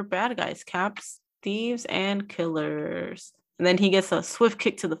they were bad guys, caps, thieves, and killers. And then he gets a swift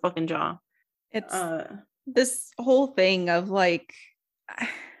kick to the fucking jaw. It's this whole thing of like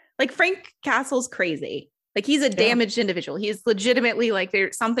Frank Castle's crazy. Like he's a damaged individual. He's legitimately like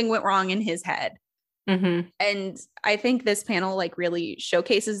something went wrong in his head. And I think this panel like really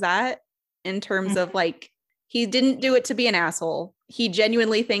showcases that in terms of like, he didn't do it to be an asshole. He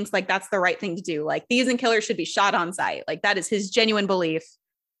genuinely thinks like that's the right thing to do. Like thieves and killers should be shot on sight. Like that is his genuine belief.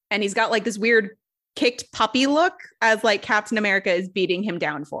 And he's got like this weird kicked puppy look as like Captain America is beating him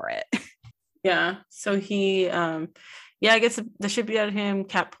down for it. Yeah. So he yeah, I guess the shit beat out of him.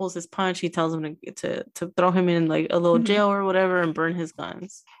 Cap pulls his punch. He tells him to throw him in like a little jail or whatever and burn his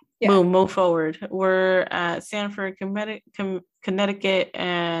guns. Yeah. Boom, move forward. We're at Sanford, Connecticut,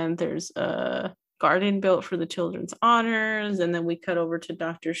 and there's a garden built for the children's honors. And then we cut over to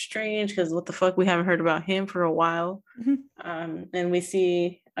Doctor Strange because what the fuck, we haven't heard about him for a while. And we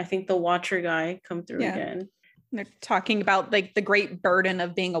see, I think, the Watcher guy come through again. They're talking about like the great burden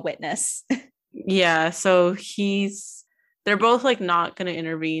of being a witness. Yeah, so they're both like not going to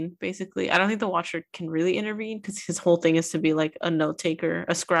intervene, basically. I don't think the Watcher can really intervene because his whole thing is to be like a note taker,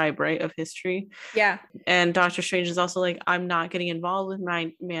 a scribe, right, of history. Yeah. And Doctor Strange is also like, I'm not getting involved with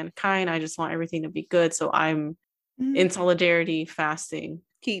mankind. I just want everything to be good. So I'm in solidarity fasting.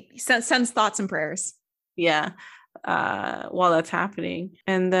 He sends thoughts and prayers. Yeah. While that's happening.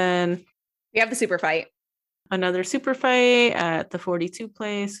 And then we have the super fight. Another super fight at the 42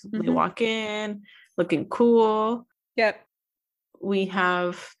 place. We walk in looking cool. Yep. We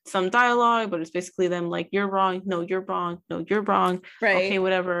have some dialogue, but it's basically them like, you're wrong. No, you're wrong. No, you're wrong. Right. Okay,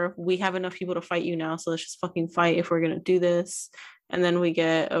 whatever. We have enough people to fight you now. So let's just fucking fight if we're going to do this. And then we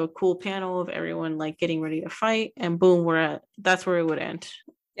get a cool panel of everyone like getting ready to fight. And boom, that's where it would end.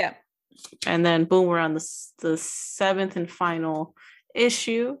 Yeah. And then boom, we're on the seventh and final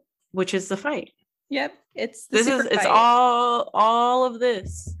issue, which is the fight. Yep. It's all of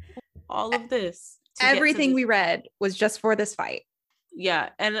this. All of this. Everything we read was just for this fight. Yeah,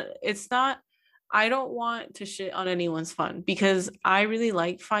 and it's not, I don't want to shit on anyone's fun because I really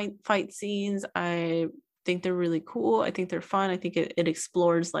like fight scenes. I think they're really cool. I think they're fun. I think it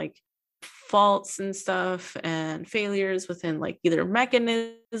explores like faults and stuff and failures within like either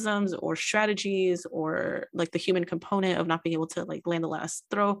mechanisms or strategies or like the human component of not being able to like land the last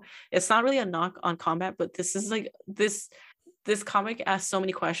throw. It's not really a knock on combat, but this is like this comic asks so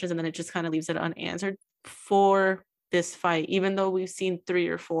many questions and then it just kind of leaves it unanswered for this fight, even though we've seen 3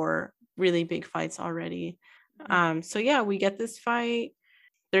 or 4 really big fights already. So yeah, we get this fight.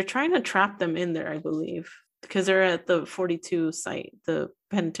 They're trying to trap them in there, I believe, because they're at the 42 site, the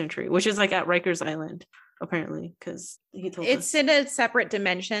penitentiary, which is like at Rikers Island, apparently, because he told us. It's in a separate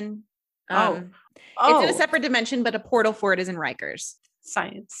dimension. It's in a separate dimension, but a portal for it is in Rikers.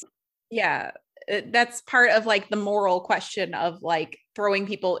 Science. Yeah. That's part of like the moral question of like throwing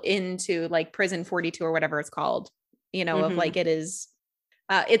people into like prison 42 or whatever it's called, you know, of like it is,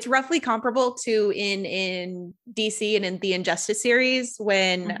 it's roughly comparable to in DC and in the Injustice series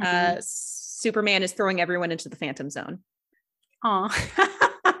when Superman is throwing everyone into the Phantom Zone. Oh,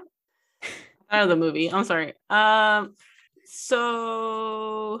 out of the movie. I'm sorry.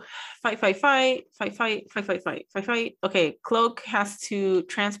 So fight. Okay, Cloak has to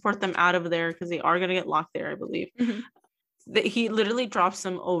transport them out of there because they are going to get locked there, I believe. He literally drops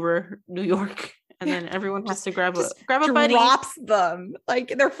them over New York, and then everyone has to grab a buddy. Drops them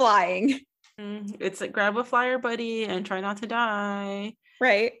like they're flying. It's like grab a flyer buddy and try not to die.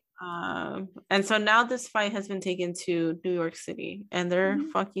 Right. And so now this fight has been taken to New York City, and they're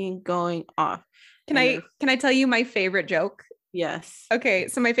fucking going off. Can I tell you my favorite joke? Yes. Okay,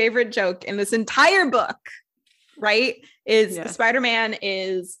 so my favorite joke in this entire book, right, is Spider-Man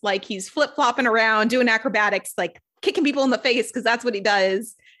is like he's flip-flopping around doing acrobatics, like kicking people in the face because that's what he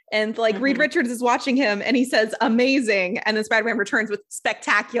does. And like Reed Richards is watching him and he says amazing, and then Spider-Man returns with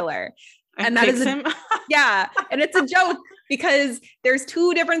spectacular. And that is him. Yeah, and it's a joke because there's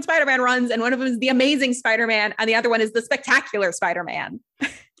 2 different Spider-Man runs, and one of them is the amazing Spider-Man and the other one is the spectacular Spider-Man.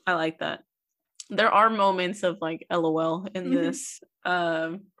 I like that. There are moments of like LOL in this.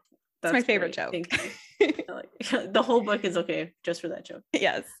 That's my favorite joke. The whole book is okay just for that joke.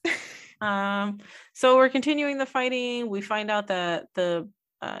 Yes. So we're continuing the fighting. We find out that the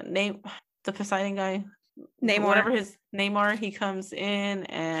Poseidon guy, Namor, whatever his Namor, he comes in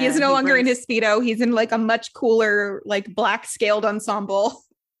and he is no longer in his Speedo. He's in like a much cooler, like black scaled ensemble.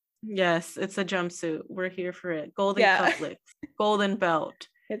 Yes, it's a jumpsuit. We're here for it. Golden cufflinks, golden belt.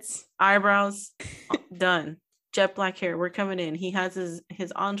 It's eyebrows done. Jet black hair. We're coming in. He has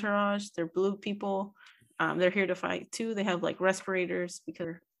his entourage. They're blue people. They're here to fight too. They have like respirators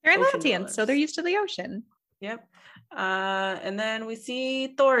because they're Atlanteans, so they're used to the ocean. Yep. And then we see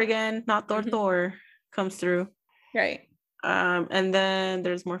Thor again. Not Thor. Thor comes through. Right. And then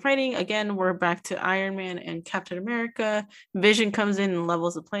there's more fighting. Again, we're back to Iron Man and Captain America. Vision comes in and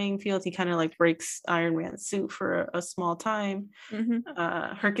levels the playing field. He kind of like breaks Iron Man's suit for a small time.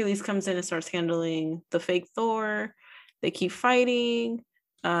 Hercules comes in and starts handling the fake Thor. They keep fighting.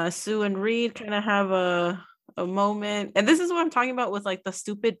 Sue and Reed kind of have a moment. And this is what I'm talking about with like the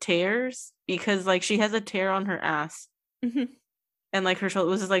stupid tears, because like she has a tear on her ass. And like her shoulder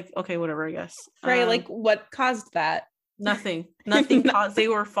was just like, okay, whatever, I guess. Right. Like what caused that? Nothing caused, they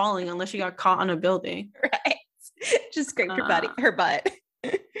were falling unless she got caught on a building. Right. Just scraped her butt.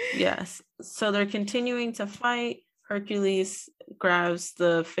 Yes. So they're continuing to fight. Hercules grabs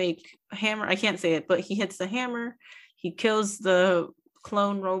the fake hammer. I can't say it, but he hits the hammer. He kills the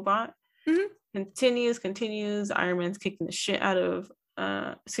clone robot. Continues. Iron Man's kicking the shit out of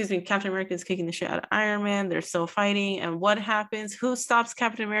Captain America is kicking the shit out of Iron Man. They're still fighting. And what happens? Who stops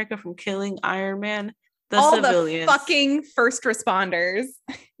Captain America from killing Iron Man? All civilians. The fucking first responders.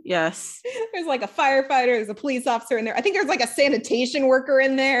 Yes. There's like a firefighter, there's a police officer in there. I think there's like a sanitation worker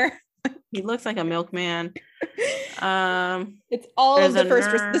in there. He looks like a milkman. It's all of the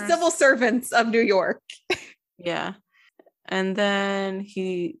the civil servants of New York. Yeah. And then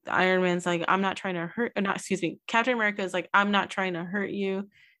Iron Man's like, I'm not trying to hurt, Captain America is like, I'm not trying to hurt you.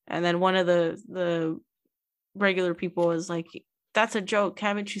 And then one of the regular people is like, that's a joke.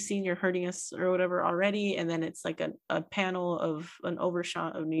 Haven't you seen you're hurting us or whatever already? And then it's like a panel of an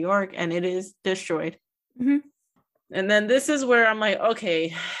overshot of New York and it is destroyed. And then this is where I'm like,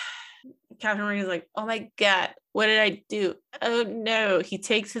 okay, Captain America is like, oh my God, what did I do? Oh no. He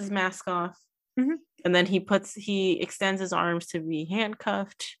takes his mask off. And then he extends his arms to be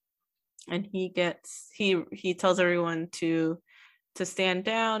handcuffed, and he tells everyone to stand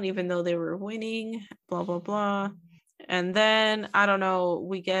down even though they were winning, blah blah blah. And then I don't know,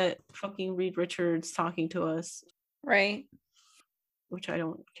 we get fucking Reed Richards talking to us, right? Which I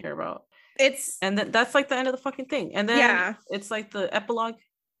don't care about. That's like the end of the fucking thing. And then it's like the epilogue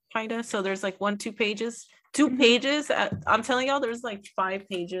kind of. So there's like 2 pages. I'm telling y'all, there's like 5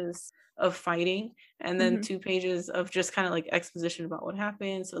 pages of fighting, and then 2 pages of just kind of like exposition about what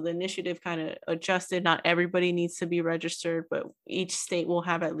happened. So the initiative kind of adjusted. Not everybody needs to be registered, but each state will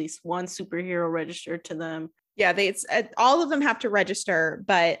have at least one superhero registered to them. Yeah, all of them have to register,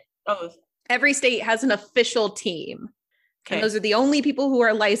 but every state has an official team. Okay. And those are the only people who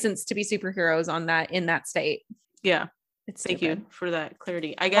are licensed to be superheroes in that state. Yeah. Thank you for that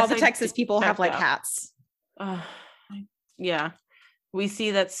clarity. I guess all the Texas people have like hats. Yeah. We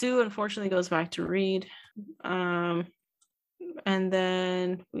see that Sue unfortunately goes back to Reed. And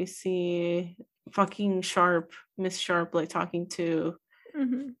then we see fucking Miss Sharp, like talking to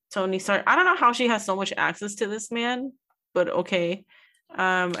Tony Stark. I don't know how she has so much access to this man, but okay.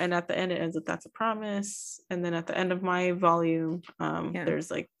 And at the end it ends with that's a promise. And then at the end of my volume,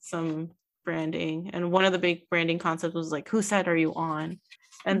 there's like some branding. And one of the big branding concepts was like, whose side are you on?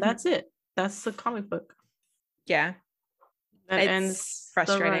 And that's it. That's the comic book. Yeah. That ends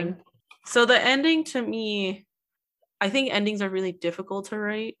frustrating. So the ending, to me, I think endings are really difficult to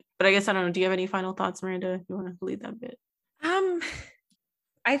write, but I guess I don't know. Do you have any final thoughts, Miranda? You want to lead that bit?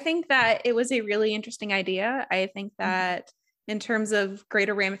 I think that it was a really interesting idea. I think that in terms of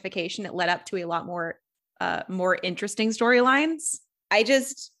greater ramification, it led up to a lot more interesting storylines. I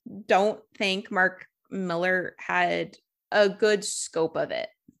just don't think Mark Millar had a good scope of it.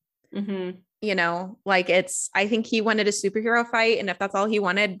 You know, like I think he wanted a superhero fight, and if that's all he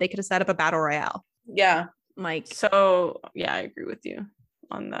wanted, they could have set up a battle royale. Yeah. Like, so yeah, I agree with you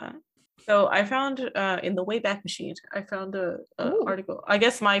on that. So I found in the Wayback Machine, I found a article. I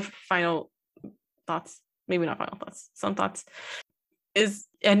guess my final thoughts, maybe not final thoughts, some thoughts, is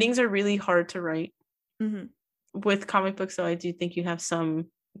endings are really hard to write with comic books. So I do think you have some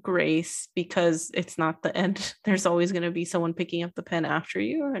grace because it's not the end. There's always going to be someone picking up the pen after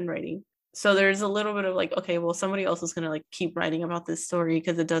you and writing. So there's a little bit of like, okay, well, somebody else is going to like keep writing about this story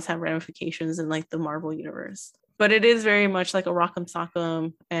because it does have ramifications in like the Marvel universe. But it is very much like a rock'em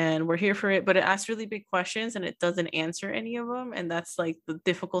sock'em, and we're here for it. But it asks really big questions and it doesn't answer any of them. And that's like the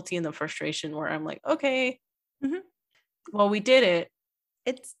difficulty and the frustration where I'm like, okay, well, we did it.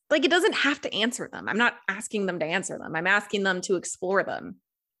 It's like, it doesn't have to answer them. I'm not asking them to answer them. I'm asking them to explore them.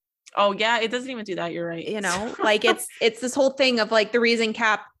 Oh yeah, it doesn't even do that. You're right. You know, like it's this whole thing of like the reason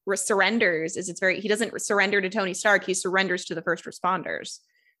Cap surrenders is he doesn't surrender to Tony Stark. He surrenders to the first responders,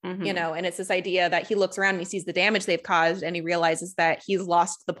 you know, and it's this idea that he looks around and he sees the damage they've caused and he realizes that he's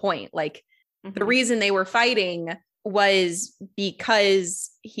lost the point. Like the reason they were fighting was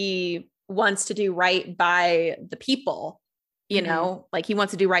because he wants to do right by the people, you know, like he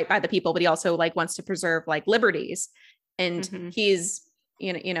wants to do right by the people, but he also like wants to preserve like liberties. And he's,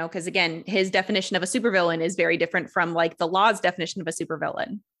 because again, his definition of a supervillain is very different from like the law's definition of a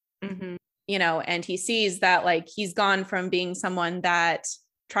supervillain. And he sees that like he's gone from being someone that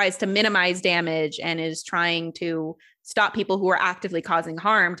tries to minimize damage and is trying to stop people who are actively causing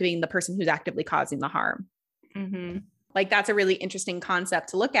harm to being the person who's actively causing the harm. Like that's a really interesting concept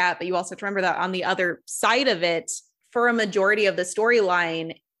to look at, but you also have to remember that on the other side of it, for a majority of the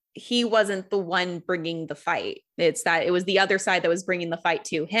storyline, he wasn't the one bringing the fight. It's that it was the other side that was bringing the fight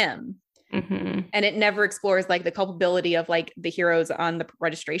to him. And it never explores like the culpability of like the heroes on the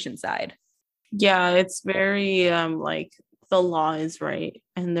registration side. Yeah, it's very like the law is right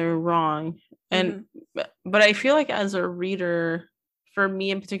and they're wrong. And but I feel like as a reader, for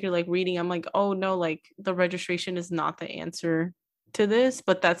me in particular, like reading, I'm like, oh no, like the registration is not the answer to this,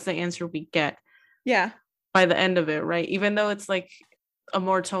 but that's the answer we get. Yeah. By the end of it, right? Even though it's like a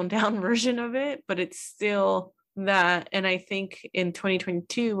more toned down version of it, but it's still that. And I think in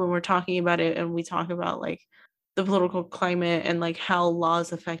 2022, when we're talking about it and we talk about like the political climate and like how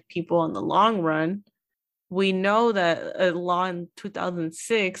laws affect people in the long run, we know that a law in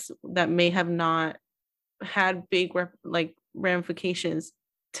 2006 that may have not had big ramifications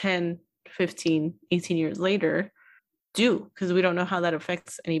 10, 15, 18 years later do, because we don't know how that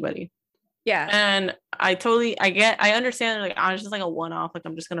affects anybody. Yeah. And I understand, like I was just like a one-off, like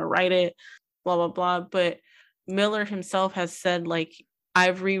I'm just gonna write it, blah blah blah. But Millar himself has said like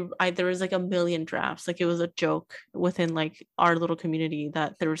there was like a million drafts. Like it was a joke within like our little community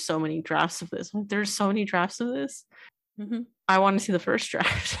that there were so many drafts of this. Like there's so many drafts of this. I want to see the first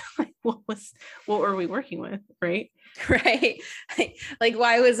draft. Like what were we working with, right? Right. Like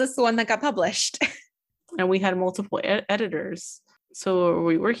why was this the one that got published? And we had multiple editors. So what were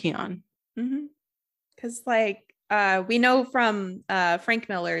we working on? Because like we know from Frank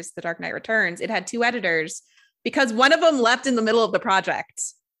Millar's The Dark Knight Returns, it had 2 editors because one of them left in the middle of the project.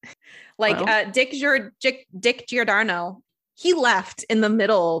 Like Dick Giordano, he left in the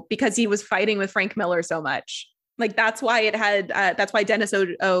middle because he was fighting with Frank Millar so much. Like that's why it had that's why Dennis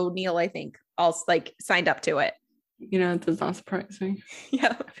O'Neil, I think, also like signed up to it. It does not surprise me.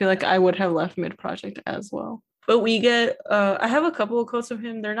 Yeah, I feel like I would have left mid-project as well. But we get I have a couple of quotes of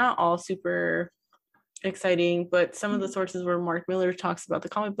him. They're not all super exciting, but some of the sources where Mark Millar talks about the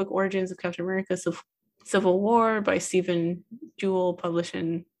comic book origins of Captain America Civil War by Stephen Jewell, published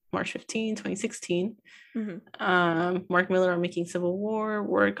in March 15, 2016. Mark Millar on Making Civil War,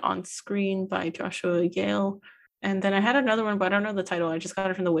 work on screen by Joshua Yale. And then I had another one, but I don't know the title. I just got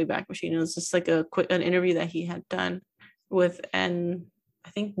it from the Wayback Machine. It was just like an interview that he had done with, and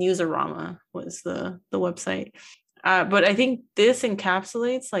I think Newsarama was the website. But I think this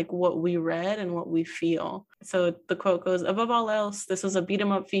encapsulates like what we read and what we feel. So the quote goes, above all else, this was a beat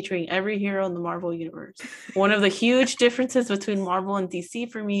 'em up featuring every hero in the Marvel universe. One of the huge differences between Marvel and DC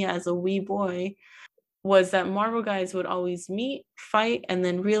for me as a wee boy was that Marvel guys would always meet, fight, and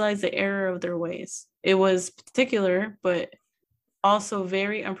then realize the error of their ways. It was particular, but also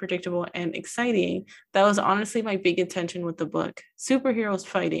very unpredictable and exciting. That was honestly my big intention with the book. Superheroes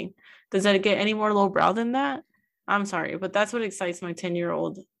fighting. Does that get any more lowbrow than that? I'm sorry, but that's what excites my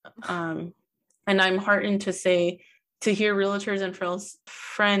 10-year-old. And I'm heartened to hear realtors and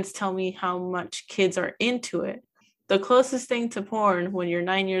friends tell me how much kids are into it. The closest thing to porn when you're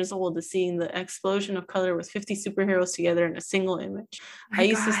 9 years old is seeing the explosion of color with 50 superheroes together in a single image. I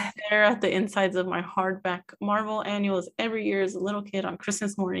used to stare at the insides of my hardback Marvel annuals every year as a little kid on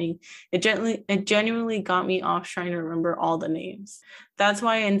Christmas morning. It genuinely got me off trying to remember all the names. That's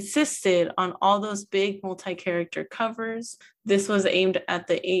why I insisted on all those big multi-character covers. This was aimed at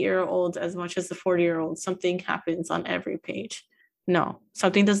the 8-year-olds as much as the 40-year-olds. Something happens on every page. No,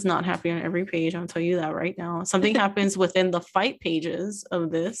 something does not happen on every page. I'll tell you that right now. Something happens within the fight pages of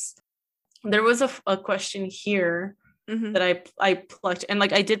this. There was a question here that I plucked, and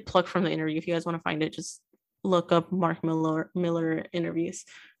like I did pluck from the interview. If you guys want to find it, just look up Mark Millar interviews.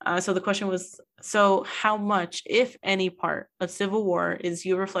 So the question was, so how much, if any part of Civil War is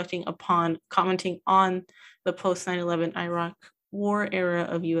you reflecting upon, commenting on the post 9/11 Iraq War era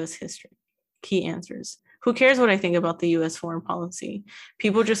of U.S. history? Key answers. Who cares what I think about the U.S. foreign policy?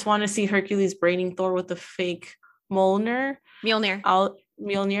 People just want to see Hercules braining Thor with the fake Mjolnir.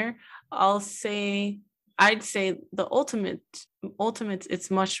 I'd say the ultimate,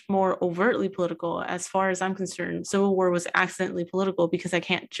 it's much more overtly political. As far as I'm concerned, Civil War was accidentally political because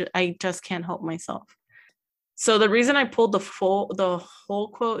I just can't help myself. So the reason I pulled the whole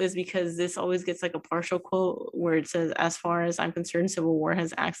quote is because this always gets like a partial quote where it says, as far as I'm concerned, Civil War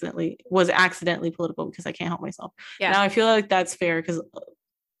was accidentally political because I can't help myself. Yeah. Now I feel like that's fair because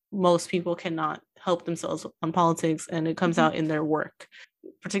most people cannot help themselves on politics, and it comes out in their work,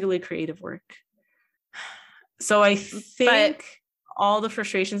 particularly creative work. So I think all the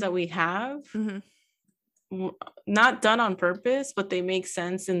frustrations that we have, not done on purpose, but they make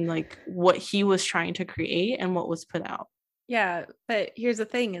sense in like what he was trying to create and what was put out. Yeah, but here's the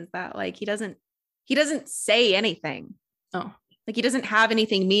thing is that like he doesn't say anything. Oh. Like he doesn't have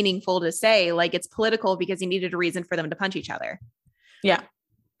anything meaningful to say. Like it's political because he needed a reason for them to punch each other. Yeah.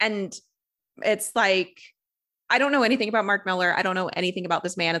 And it's like, I don't know anything about Mark Millar. I don't know anything about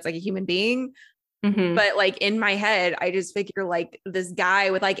this man. It's like a human being. But like in my head, I just figure like this guy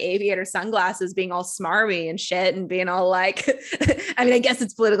with like aviator sunglasses being all smarmy and shit and being all like, I mean, I guess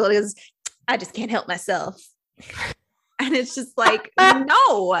it's political because I just can't help myself. And it's just like,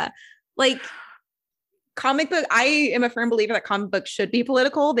 no, like comic book. I am a firm believer that comic books should be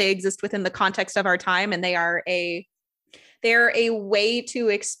political. They exist within the context of our time, and they're a way to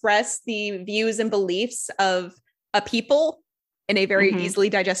express the views and beliefs of a people in a very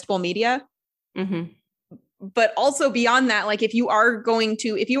easily digestible media. But also beyond that, like if you are going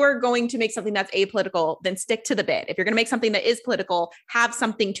to make something that's apolitical, then stick to the bit. If you're going to make something that is political, have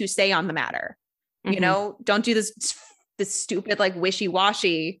something to say on the matter. You know, don't do this stupid like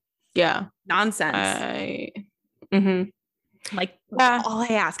wishy-washy nonsense. Like that's all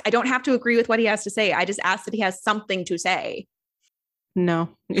I ask. I don't have to agree with what he has to say. I just ask that he has something to say.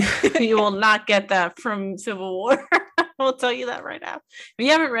 No, you will not get that from Civil War. I'll tell you that right now. If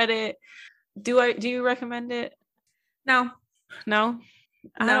you haven't read it, do you recommend it? No.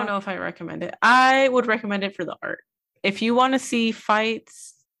 I don't know if I recommend it. I would recommend it for the art. If you want to see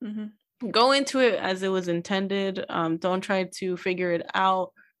fights, go into it as it was intended. Don't try to figure it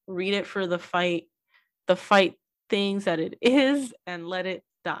out. Read it for the fight things that it is, and let it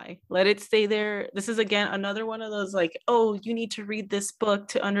die. Let it stay there. This is again another one of those like, oh, you need to read this book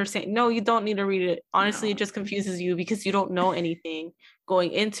to understand. No, you don't need to read it. Honestly, it just confuses you because you don't know anything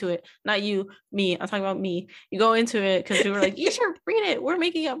going into it. Not you, me. I'm talking about me. You go into it because we were like, you should read it. We're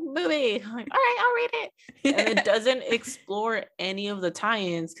making a movie. I'm like, all right, I'll read it. And it doesn't explore any of the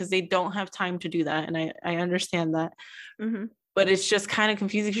tie-ins because they don't have time to do that. And I understand that. But it's just kind of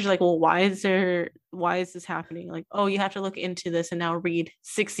confusing. You're like, well, why is this happening? Like, oh, you have to look into this and now read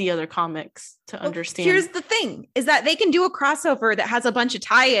 60 other comics to understand. Here's the thing is that they can do a crossover that has a bunch of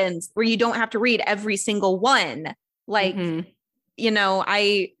tie-ins where you don't have to read every single one. Like, you know,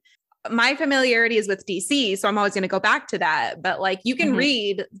 my familiarity is with DC, so I'm always going to go back to that. But like, you can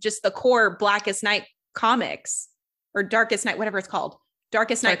read just the core Blackest Night comics or Darkest Night, whatever it's called,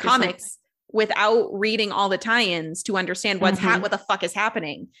 Darkest Night comics. Without reading all the tie-ins to understand what the fuck is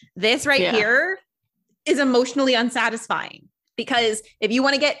happening. This here is emotionally unsatisfying, because if you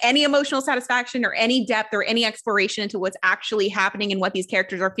want to get any emotional satisfaction or any depth or any exploration into what's actually happening and what these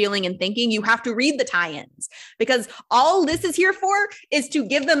characters are feeling and thinking, you have to read the tie-ins, because all this is here for is to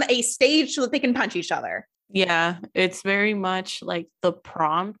give them a stage so that they can punch each other. Yeah, it's very much like the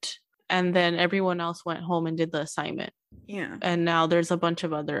prompt, and then everyone else went home and did the assignment. Yeah. And now there's a bunch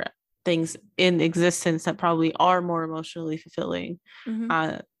of other things in existence that probably are more emotionally fulfilling.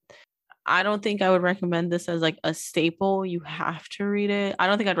 I don't think I would recommend this as like a staple. You have to read it. I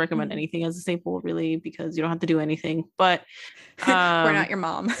don't think I'd recommend anything as a staple, really, because you don't have to do anything. But we're not your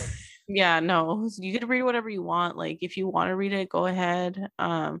mom. Yeah, no, you can read whatever you want. Like if you want to read it, go ahead.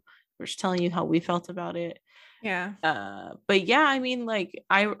 We're just telling you how we felt about it. Yeah. But yeah, I mean, like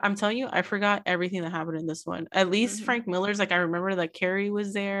I'm telling you, I forgot everything that happened in this one. At least Frank Millar's, like, I remember that Carrie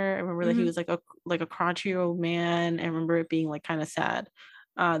was there. I remember that he was like a crotchety old man. I remember it being like kind of sad.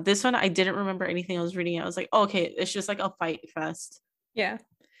 This one, I didn't remember anything I was reading. I was like, oh, okay, it's just like a fight fest. Yeah.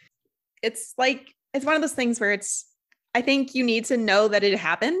 It's like, it's one of those things where I think you need to know that it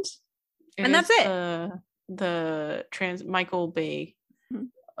happened. And that's it. The Michael Bay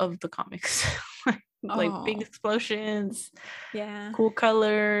of the comics. Like big explosions, cool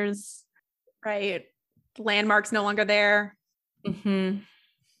colors, right? Landmarks no longer there.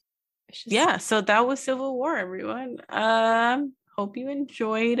 Yeah, so that was Civil War, everyone. Hope you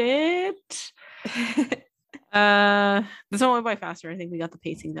enjoyed it. This one went by faster. I think we got the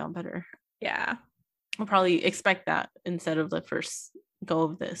pacing down better. Yeah, I'll probably expect that instead of the first go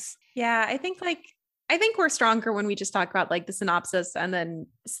of this. Yeah, I think we're stronger when we just talk about like the synopsis and then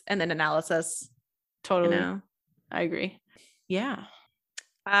analysis. Totally. You know? I agree. Yeah.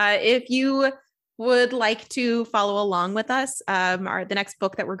 If you would like to follow along with us, the next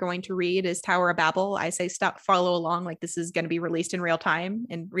book that we're going to read is Tower of Babel. I say follow along, like this is going to be released in real time.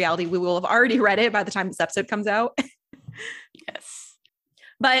 In reality, we will have already read it by the time this episode comes out. Yes.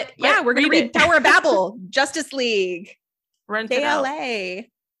 But yeah, we're going to read Tower of Babel, Justice League, Rent JLA. it out.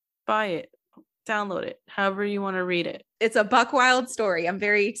 Buy it. download it. However you want to read it. It's a buck wild story. I'm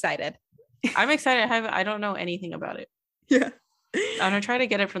very excited. I'm excited. I don't know anything about it. Yeah. I'm gonna try to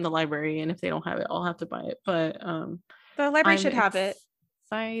get it from the library, and if they don't have it, I'll have to buy it. But the library should have it.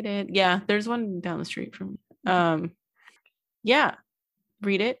 Excited. Yeah, there's one down the street from me. Yeah,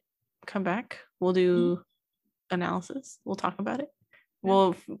 read it. Come back. We'll do analysis. We'll talk about it.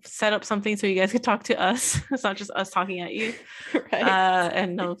 We'll set up something so you guys can talk to us. It's not just us talking at you. Right.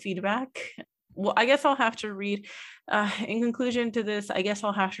 And no feedback. Well, I guess I'll have to read, in conclusion to this, I guess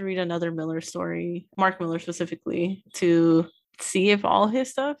I'll have to read another Millar story, Mark Millar specifically, to see if all his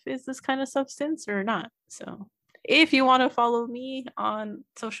stuff is this kind of substance or not. So if you want to follow me on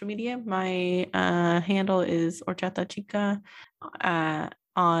social media, my handle is Horchata Chica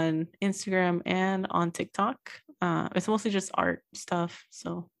on Instagram and on TikTok. It's mostly just art stuff.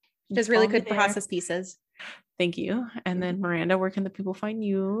 So just really good process pieces. Thank you. And then Miranda, where can the people find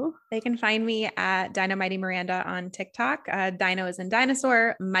you? They can find me at Dino Mighty Miranda on TikTok. Dino as in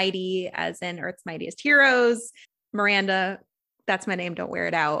dinosaur, Mighty as in Earth's Mightiest Heroes. Miranda, that's my name. Don't wear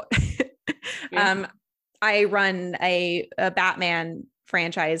it out. Yeah. I run a Batman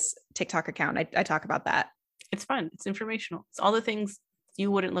franchise TikTok account. I talk about that. It's fun. It's informational. It's all the things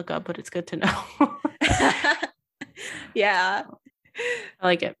you wouldn't look up, but it's good to know. Yeah. I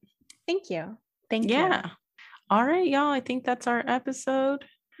like it. Thank you. Thank you. Yeah. All right, y'all. I think that's our episode.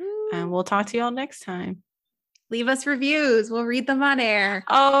 And we'll talk to y'all next time. Leave us reviews. We'll read them on air.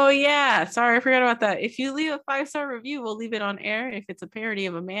 Oh, yeah. Sorry, I forgot about that. If you leave a 5-star review, we'll leave it on air. If it's a parody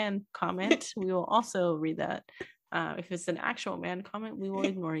of a man comment, we will also read that. If it's an actual man comment, we will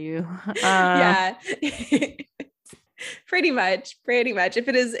ignore you. Yeah. Pretty much. If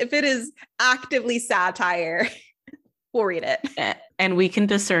it is actively satire, we'll read it. And we can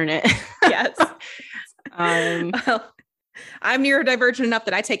discern it. Yes. Well, I'm neurodivergent enough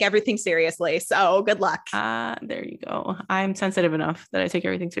that I take everything seriously. So good luck. There you go. I'm sensitive enough that I take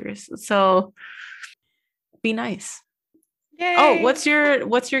everything serious. So be nice. Yay. Oh, what's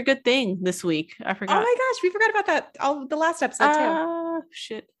your good thing this week? I forgot. Oh my gosh, we forgot about that. The last episode too.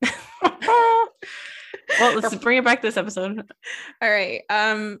 Shit. Well, let's bring it back this episode. All right.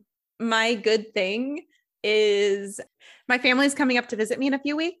 My good thing is my family's coming up to visit me in a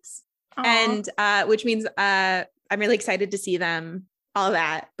few weeks. Aww. And which means I'm really excited to see them, all of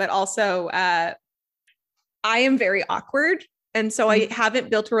that. But also I am very awkward. And so I haven't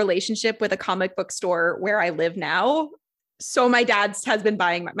built a relationship with a comic book store where I live now. So my dad has been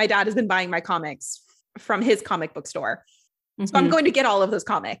buying my comics from his comic book store. Mm-hmm. So I'm going to get all of those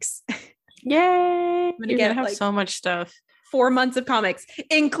comics. Yay! You're gonna have so much stuff. 4 months of comics,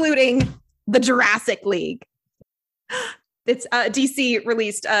 including the Jurassic League. It's DC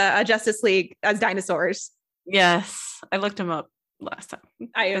released a Justice League as dinosaurs. Yes, I looked them up last time.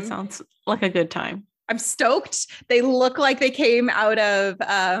 That sounds like a good time. I'm stoked. They look like they came out of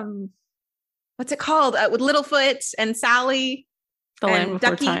what's it called? With Littlefoot and Sally. The Land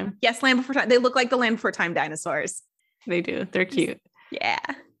Before Time. Yes, Land Before Time. They look like the Land Before Time dinosaurs. They do. They're cute. Yeah.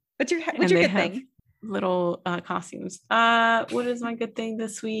 What's your good thing? Little costumes. What is my good thing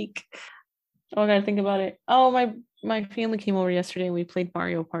this week? Oh, I gotta think about it. Oh, my family came over yesterday and we played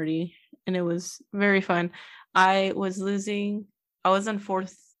Mario Party and it was very fun. I was in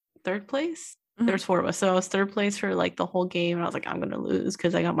third place. Mm-hmm. There's 4 of us. So I was third place for like the whole game. And I was like, I'm gonna lose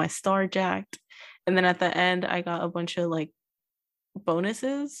because I got my star jacked. And then at the end, I got a bunch of like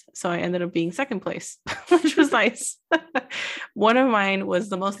bonuses. So I ended up being second place, which was nice. One of mine was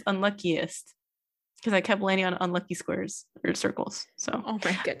the most unluckiest because I kept landing on unlucky squares or circles. So, oh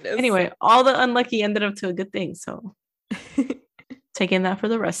my goodness. Anyway, all the unlucky ended up to a good thing. So taking that for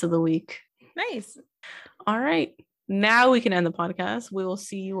the rest of the week. Nice. All right. Now we can end the podcast. We will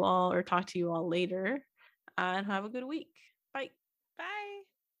see you all or talk to you all later and have a good week. Bye. Bye.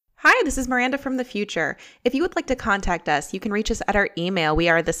 Hi, this is Miranda from the future. If you would like to contact us, you can reach us at our email. We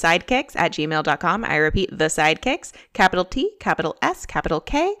are theseid-kicks@gmail.com. I repeat, theseid-kicks, capital T, capital S, capital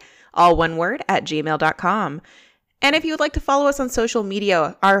K, all one word, @gmail.com. And if you would like to follow us on social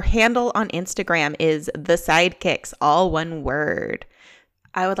media, our handle on Instagram is theseid-kicks, all one word.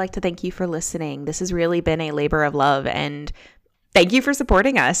 I would like to thank you for listening. This has really been a labor of love, and thank you for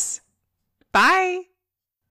supporting us. Bye.